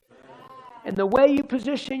house. And the way you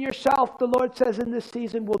position yourself, the Lord says, in this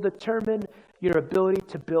season will determine your ability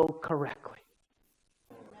to build correctly.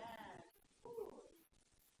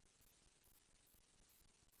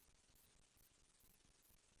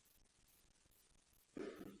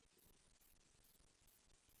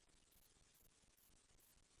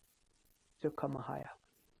 Sukamahaya.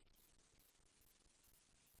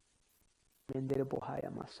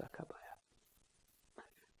 Menderebohaya masakabaya.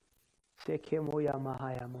 Sekemoya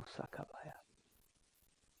mahaya musakabaya.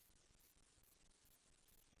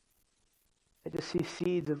 I just see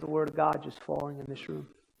seeds of the Word of God just falling in this room.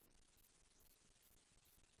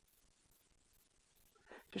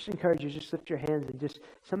 Just encourage you, just lift your hands and just,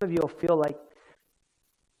 some of you will feel like,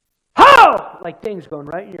 how! Like things going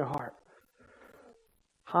right in your heart.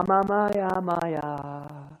 Hamamaya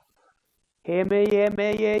maya. Heme.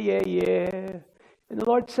 And the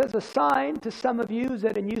Lord says a sign to some of you is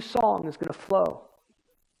that a new song is going to flow.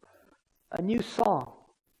 A new song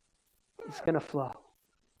is going to flow.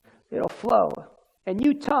 It'll flow. And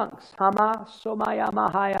new tongues. Hama, somaya,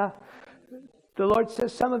 mahaya. The Lord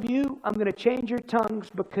says, some of you, I'm going to change your tongues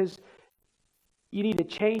because you need to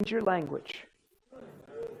change your language.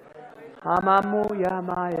 Hamamuya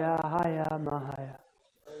maya haya mahaya.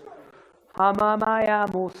 Hamamaya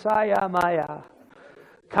musaya maya.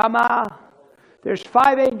 Kama. There's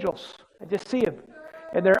 5 angels. I just see them.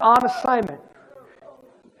 And they're on assignment.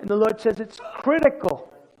 And the Lord says it's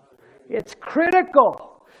critical. It's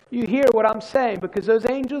critical. You hear what I'm saying, because those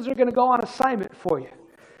angels are going to go on assignment for you.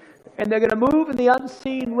 And they're going to move in the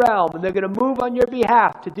unseen realm. And they're going to move on your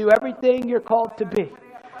behalf to do everything you're called to be.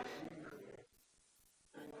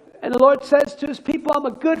 And the Lord says to His people, I'm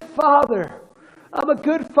a good father. I'm a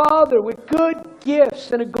good father with good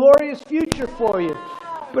gifts and a glorious future for you.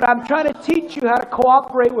 But I'm trying to teach you how to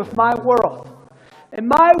cooperate with my world. In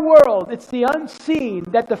my world, it's the unseen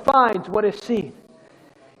that defines what is seen.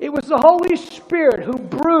 It was the Holy Spirit who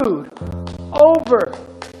brooded over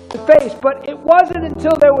the face, but it wasn't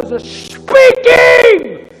until there was a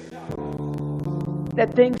speaking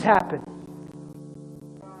that things happened.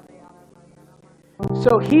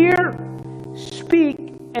 So hear, speak,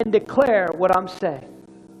 and declare what I'm saying.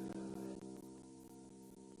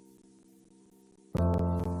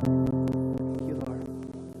 Thank you, Lord.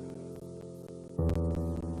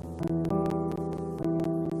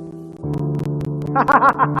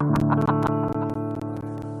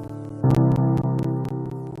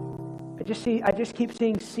 I just keep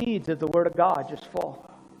seeing seeds of the Word of God just fall.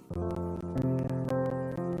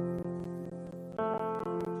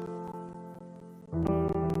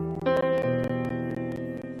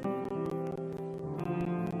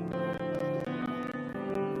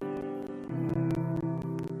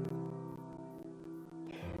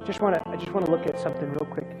 I just want to look at something real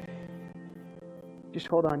quick. Just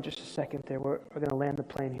hold on just a second there. We're going to land the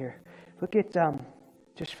plane here. Look at,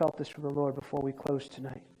 just felt this from the Lord before we close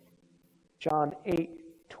tonight. John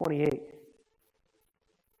 8:28.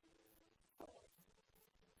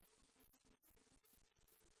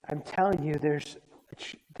 I'm telling you, there's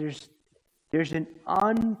an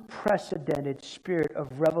unprecedented spirit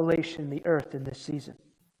of revelation in the earth in this season.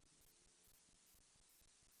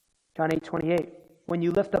 John 8:28. When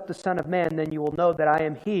you lift up the Son of Man, then you will know that I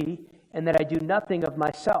am He, and that I do nothing of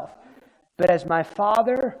myself. But as my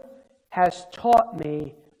Father has taught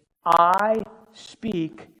me, I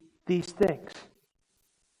speak these things.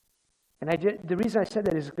 And the reason I said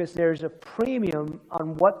that is because there's a premium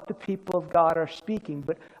on what the people of God are speaking.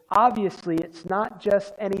 But obviously, it's not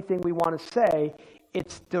just anything we want to say.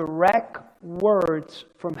 It's direct words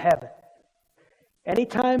from heaven.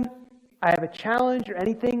 Anytime I have a challenge or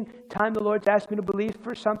time the Lord's asked me to believe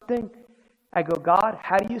for something, I go, God,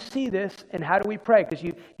 how do you see this? And how do we pray? Because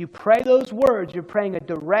you pray those words, you're praying a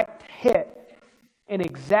direct hit. And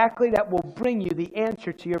exactly that will bring you the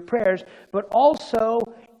answer to your prayers. But also,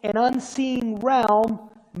 an unseen realm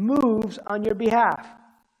moves on your behalf.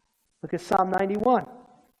 Look at Psalm 91.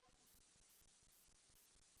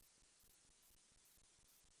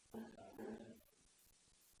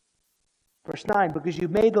 Verse 9, because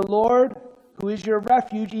you've made the Lord, who is your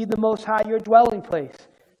refuge, even the Most High, your dwelling place.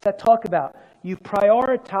 What's that talk about? You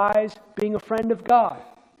prioritize being a friend of God.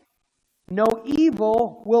 No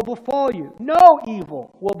evil will befall you. No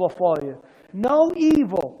evil will befall you. No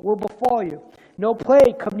evil will befall you. No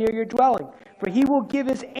plague come near your dwelling. For He will give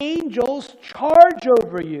His angels charge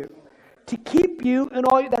over you to keep you in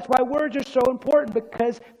all. That's why words are so important,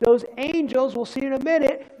 because those angels, we'll see in a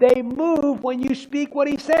minute, they move when you speak what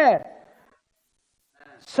He said.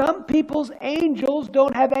 Some people's angels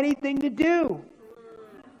don't have anything to do.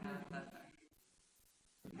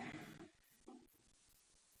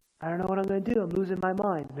 I don't know what I'm going to do. I'm losing my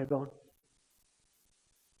mind. And they're going.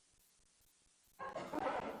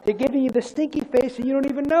 They're giving you the stinky face and you don't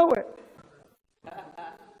even know it.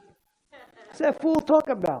 What's that fool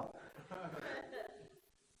talking about?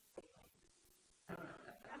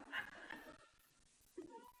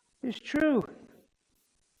 It's true.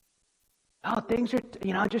 Oh, things are,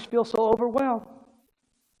 I just feel so overwhelmed.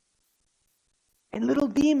 And little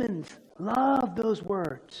demons love those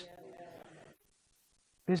words.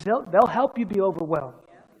 Because they'll help you be overwhelmed.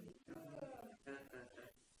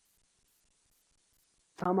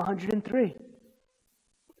 Psalm 103.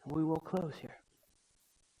 We will close here.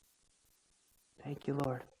 Thank you,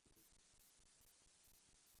 Lord.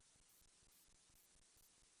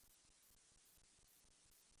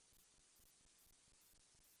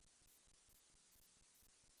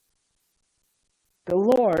 The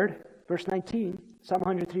Lord, verse 19, Psalm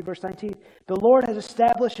 103, verse 19, the Lord has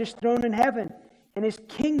established His throne in heaven, and His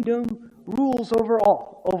kingdom rules over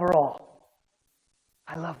all. Over all.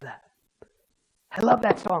 I love that. I love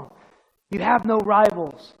that song. You have no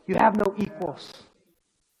rivals. You have no equals.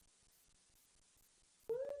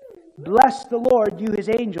 Bless the Lord, you His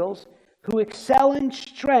angels, who excel in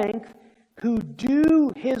strength, who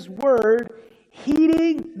do His word,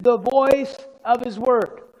 heeding the voice of His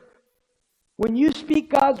word. When you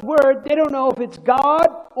speak God's word, they don't know if it's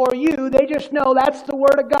God or you. They just know that's the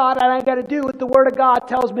word of God, and I got to do what the word of God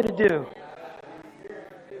tells me to do.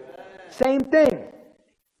 Same thing.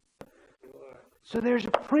 So there's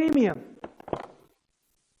a premium. I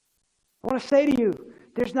want to say to you,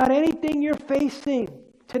 there's not anything you're facing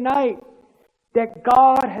tonight that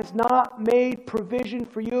God has not made provision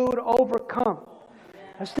for you to overcome.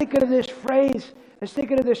 I was thinking of this phrase,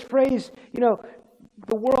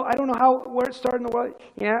 the world, I don't know where it started in the world.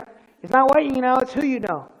 Yeah, it's not what you know, it's who you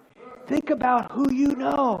know. Think about who you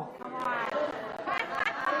know.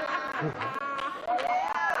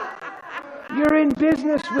 You're in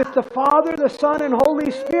business with the Father, the Son, and Holy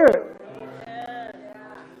Spirit.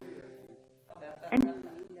 And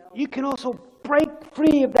you can also break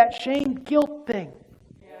free of that shame, guilt thing.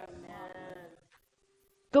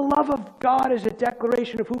 The love of God is a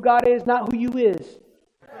declaration of who God is, not who you is.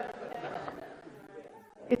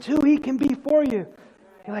 It's who He can be for you.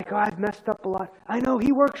 You're like, oh, I've messed up a lot. I know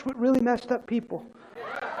He works with really messed up people.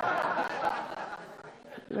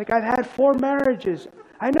 Like, I've had 4 marriages.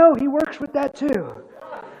 I know He works with that too.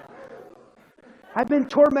 I've been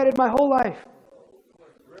tormented my whole life.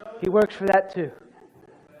 He works for that too.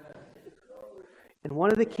 And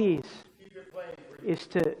one of the keys,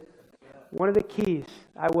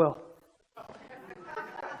 I will.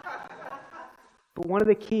 But one of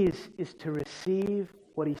the keys is to receive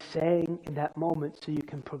what He's saying in that moment so you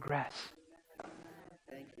can progress.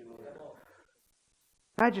 Thank you, Lord.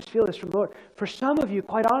 I just feel this from the Lord. For some of you,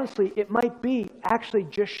 quite honestly, it might be actually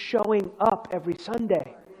just showing up every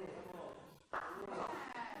Sunday.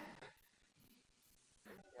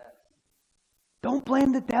 Don't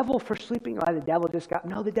blame the devil for sleeping. Oh, the devil just got...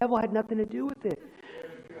 No, the devil had nothing to do with it.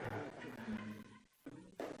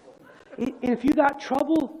 And if you got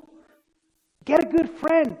trouble, get a good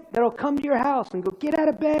friend that'll come to your house and go, get out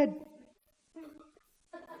of bed.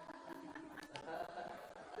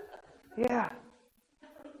 Yeah.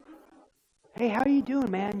 Hey, how you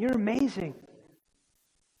doing, man? You're amazing.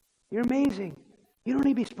 You're amazing. You don't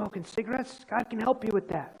need to be smoking cigarettes. God can help you with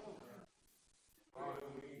that.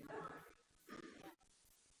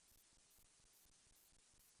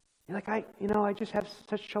 You're like, I just have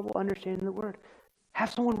such trouble understanding the word. Have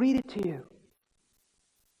someone read it to you.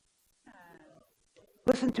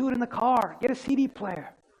 Listen to it in the car. Get a CD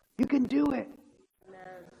player. You can do it.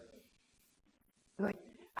 You're like,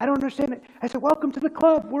 I don't understand it. I said, welcome to the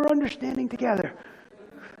club. We're understanding together.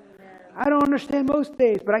 I don't understand most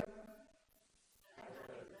days, but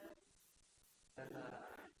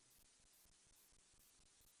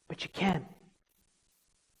But you can.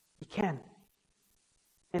 You can.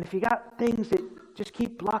 And if you got things that just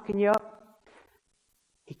keep blocking you up,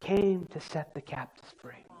 He came to set the captives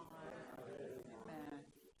free.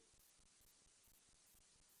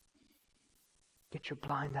 Get your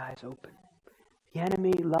blind eyes open. The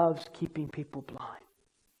enemy loves keeping people blind.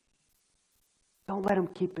 Don't let him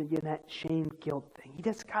keep you in that shame, guilt thing.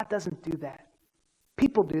 God doesn't do that.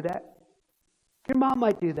 People do that. Your mom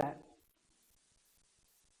might do that.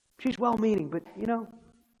 She's well-meaning, but you don't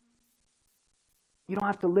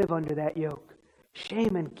have to live under that yoke.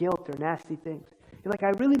 Shame and guilt are nasty things. You're like, I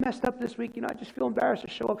really messed up this week. I just feel embarrassed to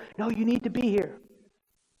show up. No, you need to be here.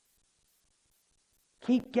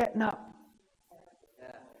 Keep getting up.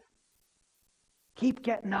 Keep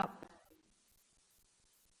getting up.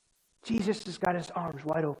 Jesus has got His arms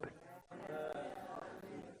wide open.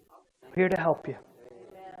 I'm here to help you.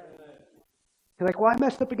 You're like, well, I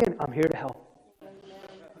messed up again. I'm here to help.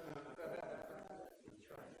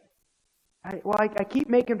 I keep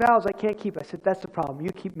making vows I can't keep. I said, that's the problem.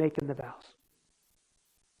 You keep making the vows.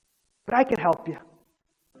 But I can help you.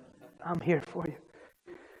 I'm here for you.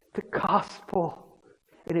 The gospel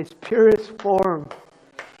in its purest form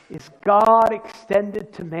is God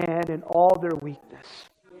extended to man in all their weakness.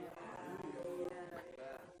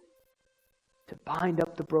 To bind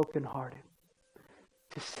up the brokenhearted.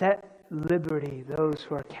 To set liberty those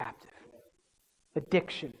who are captive.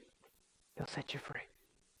 Addiction, He'll set you free.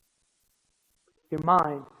 Your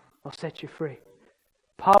mind will set you free.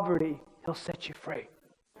 Poverty, He'll set you free.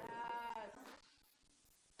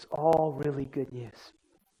 It's all really good news.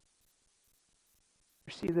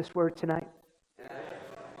 Receive this word tonight.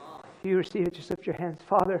 If you receive it, just lift your hands.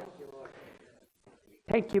 Father,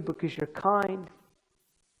 thank you because you're kind.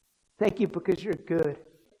 Thank you because you're good.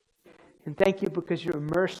 And thank you because your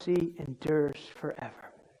mercy endures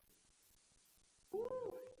forever.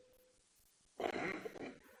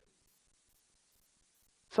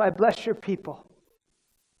 So I bless your people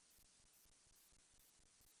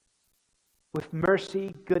with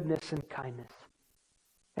mercy, goodness, and kindness.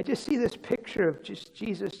 I just see this picture of just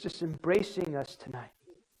Jesus just embracing us tonight.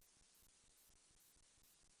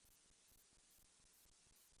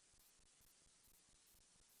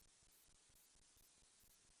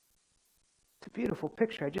 It's a beautiful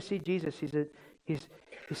picture. I just see Jesus. He's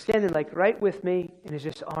standing like right with me, and his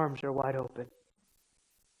just arms are wide open.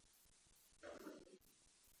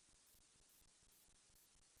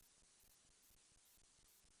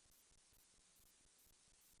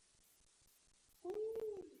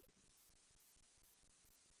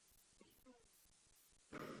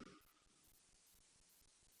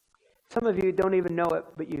 Some of you don't even know it,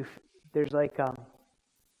 but there's like a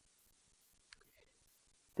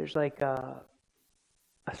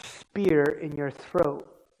spear in your throat,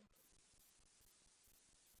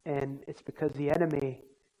 and it's because the enemy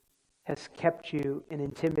has kept you in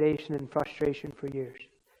intimidation and frustration for years.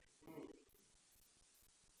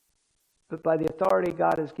 But by the authority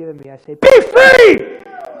God has given me, I say, be free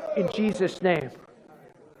in Jesus' name.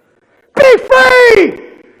 Be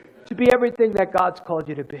free to be everything that God's called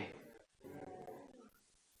you to be.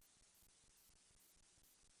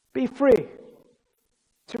 Be free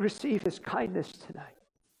to receive His kindness tonight.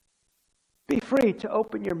 Be free to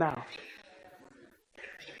open your mouth.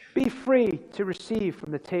 Be free to receive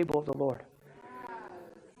from the table of the Lord.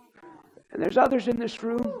 And there's others in this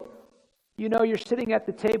room. You're sitting at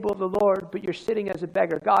the table of the Lord, but you're sitting as a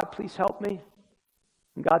beggar. God, please help me.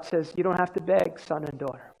 And God says, you don't have to beg, son and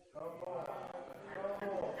daughter.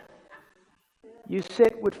 You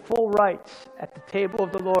sit with full rights at the table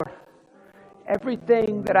of the Lord.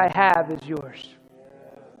 Everything that I have is yours.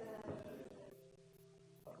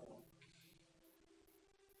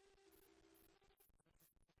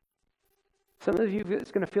 Some of you,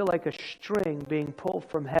 it's going to feel like a string being pulled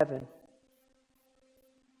from heaven.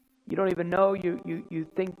 You don't even know you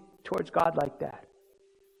think towards God like that.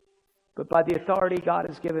 But by the authority God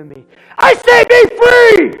has given me, I say be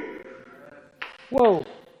free! Whoa.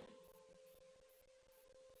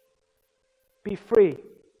 Be free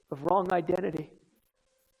of wrong identity.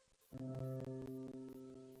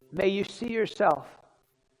 May you see yourself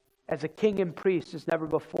as a king and priest as never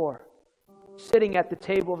before, sitting at the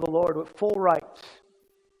table of the Lord with full rights.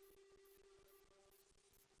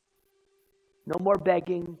 No more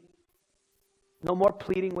begging. No more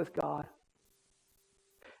pleading with God.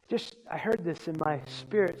 I heard this in my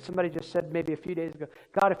spirit. Somebody just said maybe a few days ago,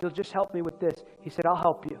 God, if you'll just help me with this. He said, I'll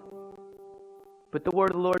help you. But the word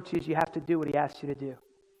of the Lord says you have to do what He asks you to do.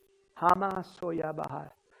 Hama soya bahai.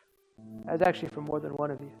 That's actually for more than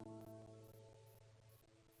one of you.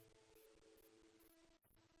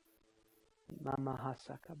 Mama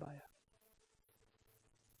hasakabaya.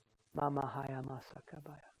 Mama haya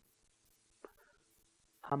masakabaya.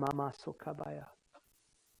 Hamama sokabaya.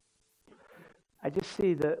 I just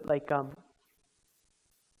see the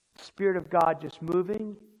Spirit of God just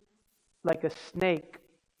moving like a snake.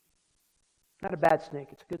 Not a bad snake,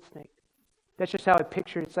 it's a good snake. That's just how I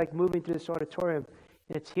picture it. It's like moving through this auditorium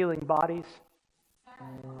and it's healing bodies.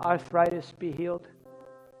 Arthritis be healed.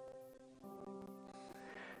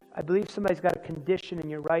 I believe somebody's got a condition in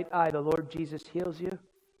your right eye. The Lord Jesus heals you.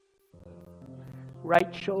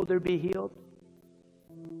 Right shoulder be healed.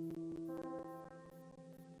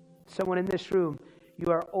 Someone in this room, you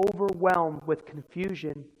are overwhelmed with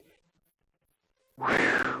confusion.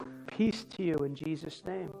 Peace to you in Jesus'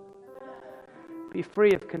 name. Be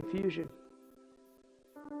free of confusion.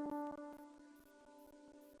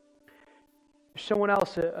 Someone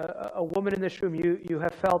else, a woman in this room, you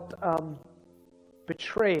have felt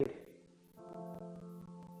betrayed.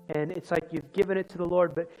 And it's like you've given it to the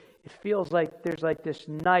Lord, but it feels like there's like this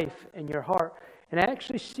knife in your heart. And I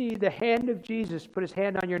actually see the hand of Jesus put His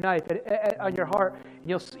hand on your knife, on your heart, and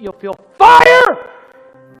you'll feel fire!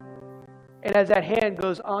 And as that hand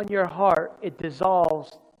goes on your heart, it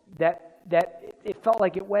dissolves that it felt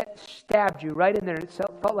like it stabbed you right in there. It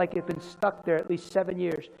felt like it had been stuck there at least 7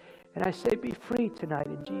 years. And I say, be free tonight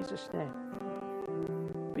in Jesus' name.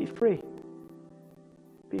 Be free.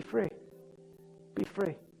 Be free. Be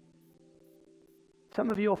free.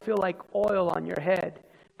 Some of you will feel like oil on your head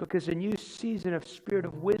because a new season of spirit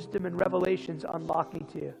of wisdom and revelation is unlocking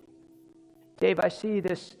to you. Dave, I see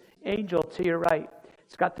this angel to your right.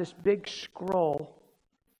 It's got this big scroll.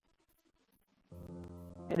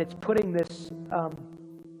 And it's putting this,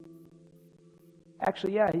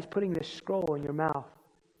 he's putting this scroll in your mouth.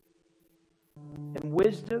 And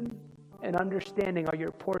wisdom and understanding are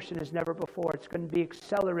your portion as never before. It's going to be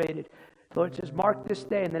accelerated. The Lord says, mark this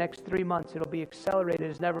day in the next 3 months. It'll be accelerated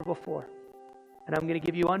as never before. And I'm going to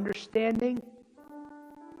give you understanding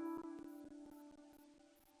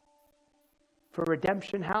for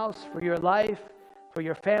Redemption House, for your life, for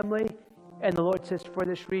your family. And the Lord says, for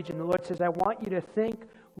this region. The Lord says, I want you to think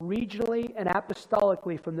regionally and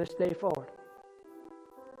apostolically from this day forward.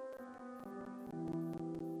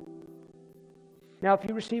 Now, if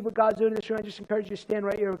you receive what God's doing in this room, I just encourage you to stand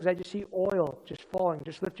right here because I just see oil just falling.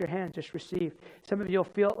 Just lift your hands, just receive. Some of you will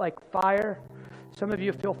feel like fire. Some of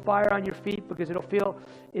you feel fire on your feet because it'll feel,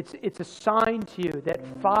 it's a sign to you that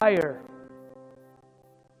fire.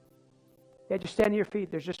 Yeah, just stand on your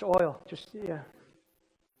feet. There's just oil.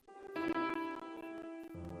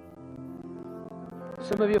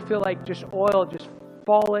 Some of you feel like just oil just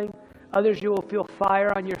falling. Others, you will feel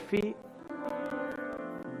fire on your feet.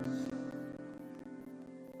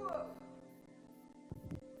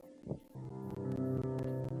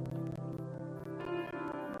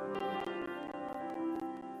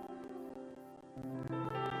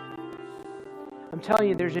 I'm telling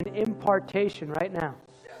you, there's an impartation right now.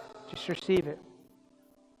 Just receive it.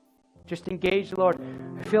 Just engage the Lord.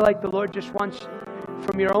 I feel like the Lord just wants,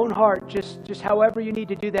 from your own heart, just however you need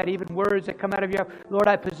to do that, even words that come out of your mouth. Lord,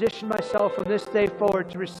 I position myself from this day forward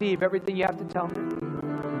to receive everything you have to tell me.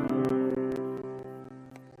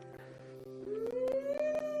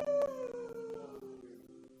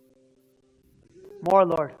 More,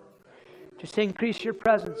 Lord. Just increase your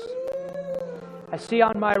presence. I see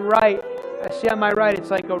on my right, it's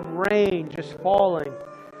like a rain just falling.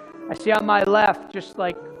 I see on my left, just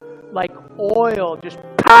like oil, just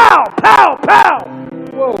pow, pow, pow.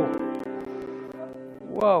 Whoa.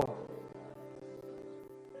 Whoa.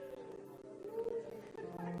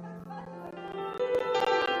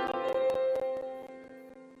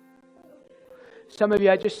 Some of you,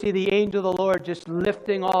 I just see the angel of the Lord just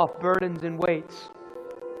lifting off burdens and weights.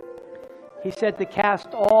 He said to cast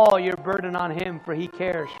all your burden on Him, for He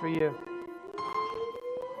cares for you.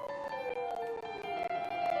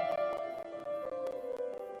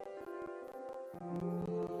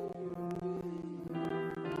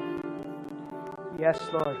 Yes,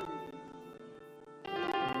 Lord.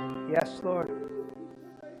 Yes, Lord.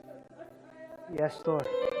 Yes, Lord.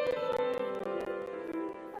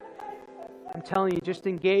 I'm telling you, just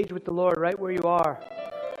engage with the Lord right where you are.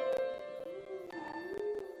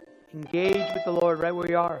 Engage with the Lord right where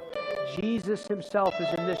you are. Jesus Himself is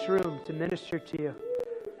in this room to minister to you.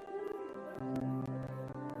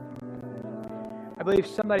 I believe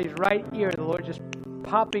somebody's right ear, the Lord just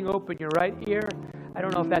popping open your right ear. I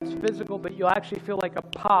don't know if that's physical, but you'll actually feel like a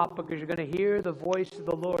pop because you're going to hear the voice of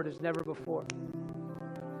the Lord as never before.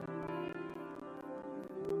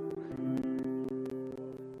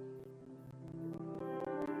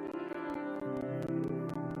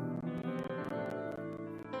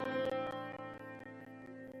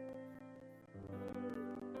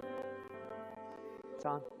 It's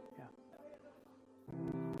on? Yeah.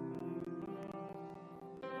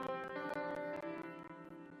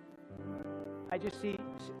 I just see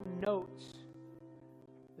notes.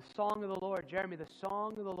 The song of the Lord. Jeremy, the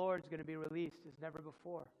song of the Lord is going to be released as never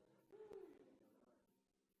before.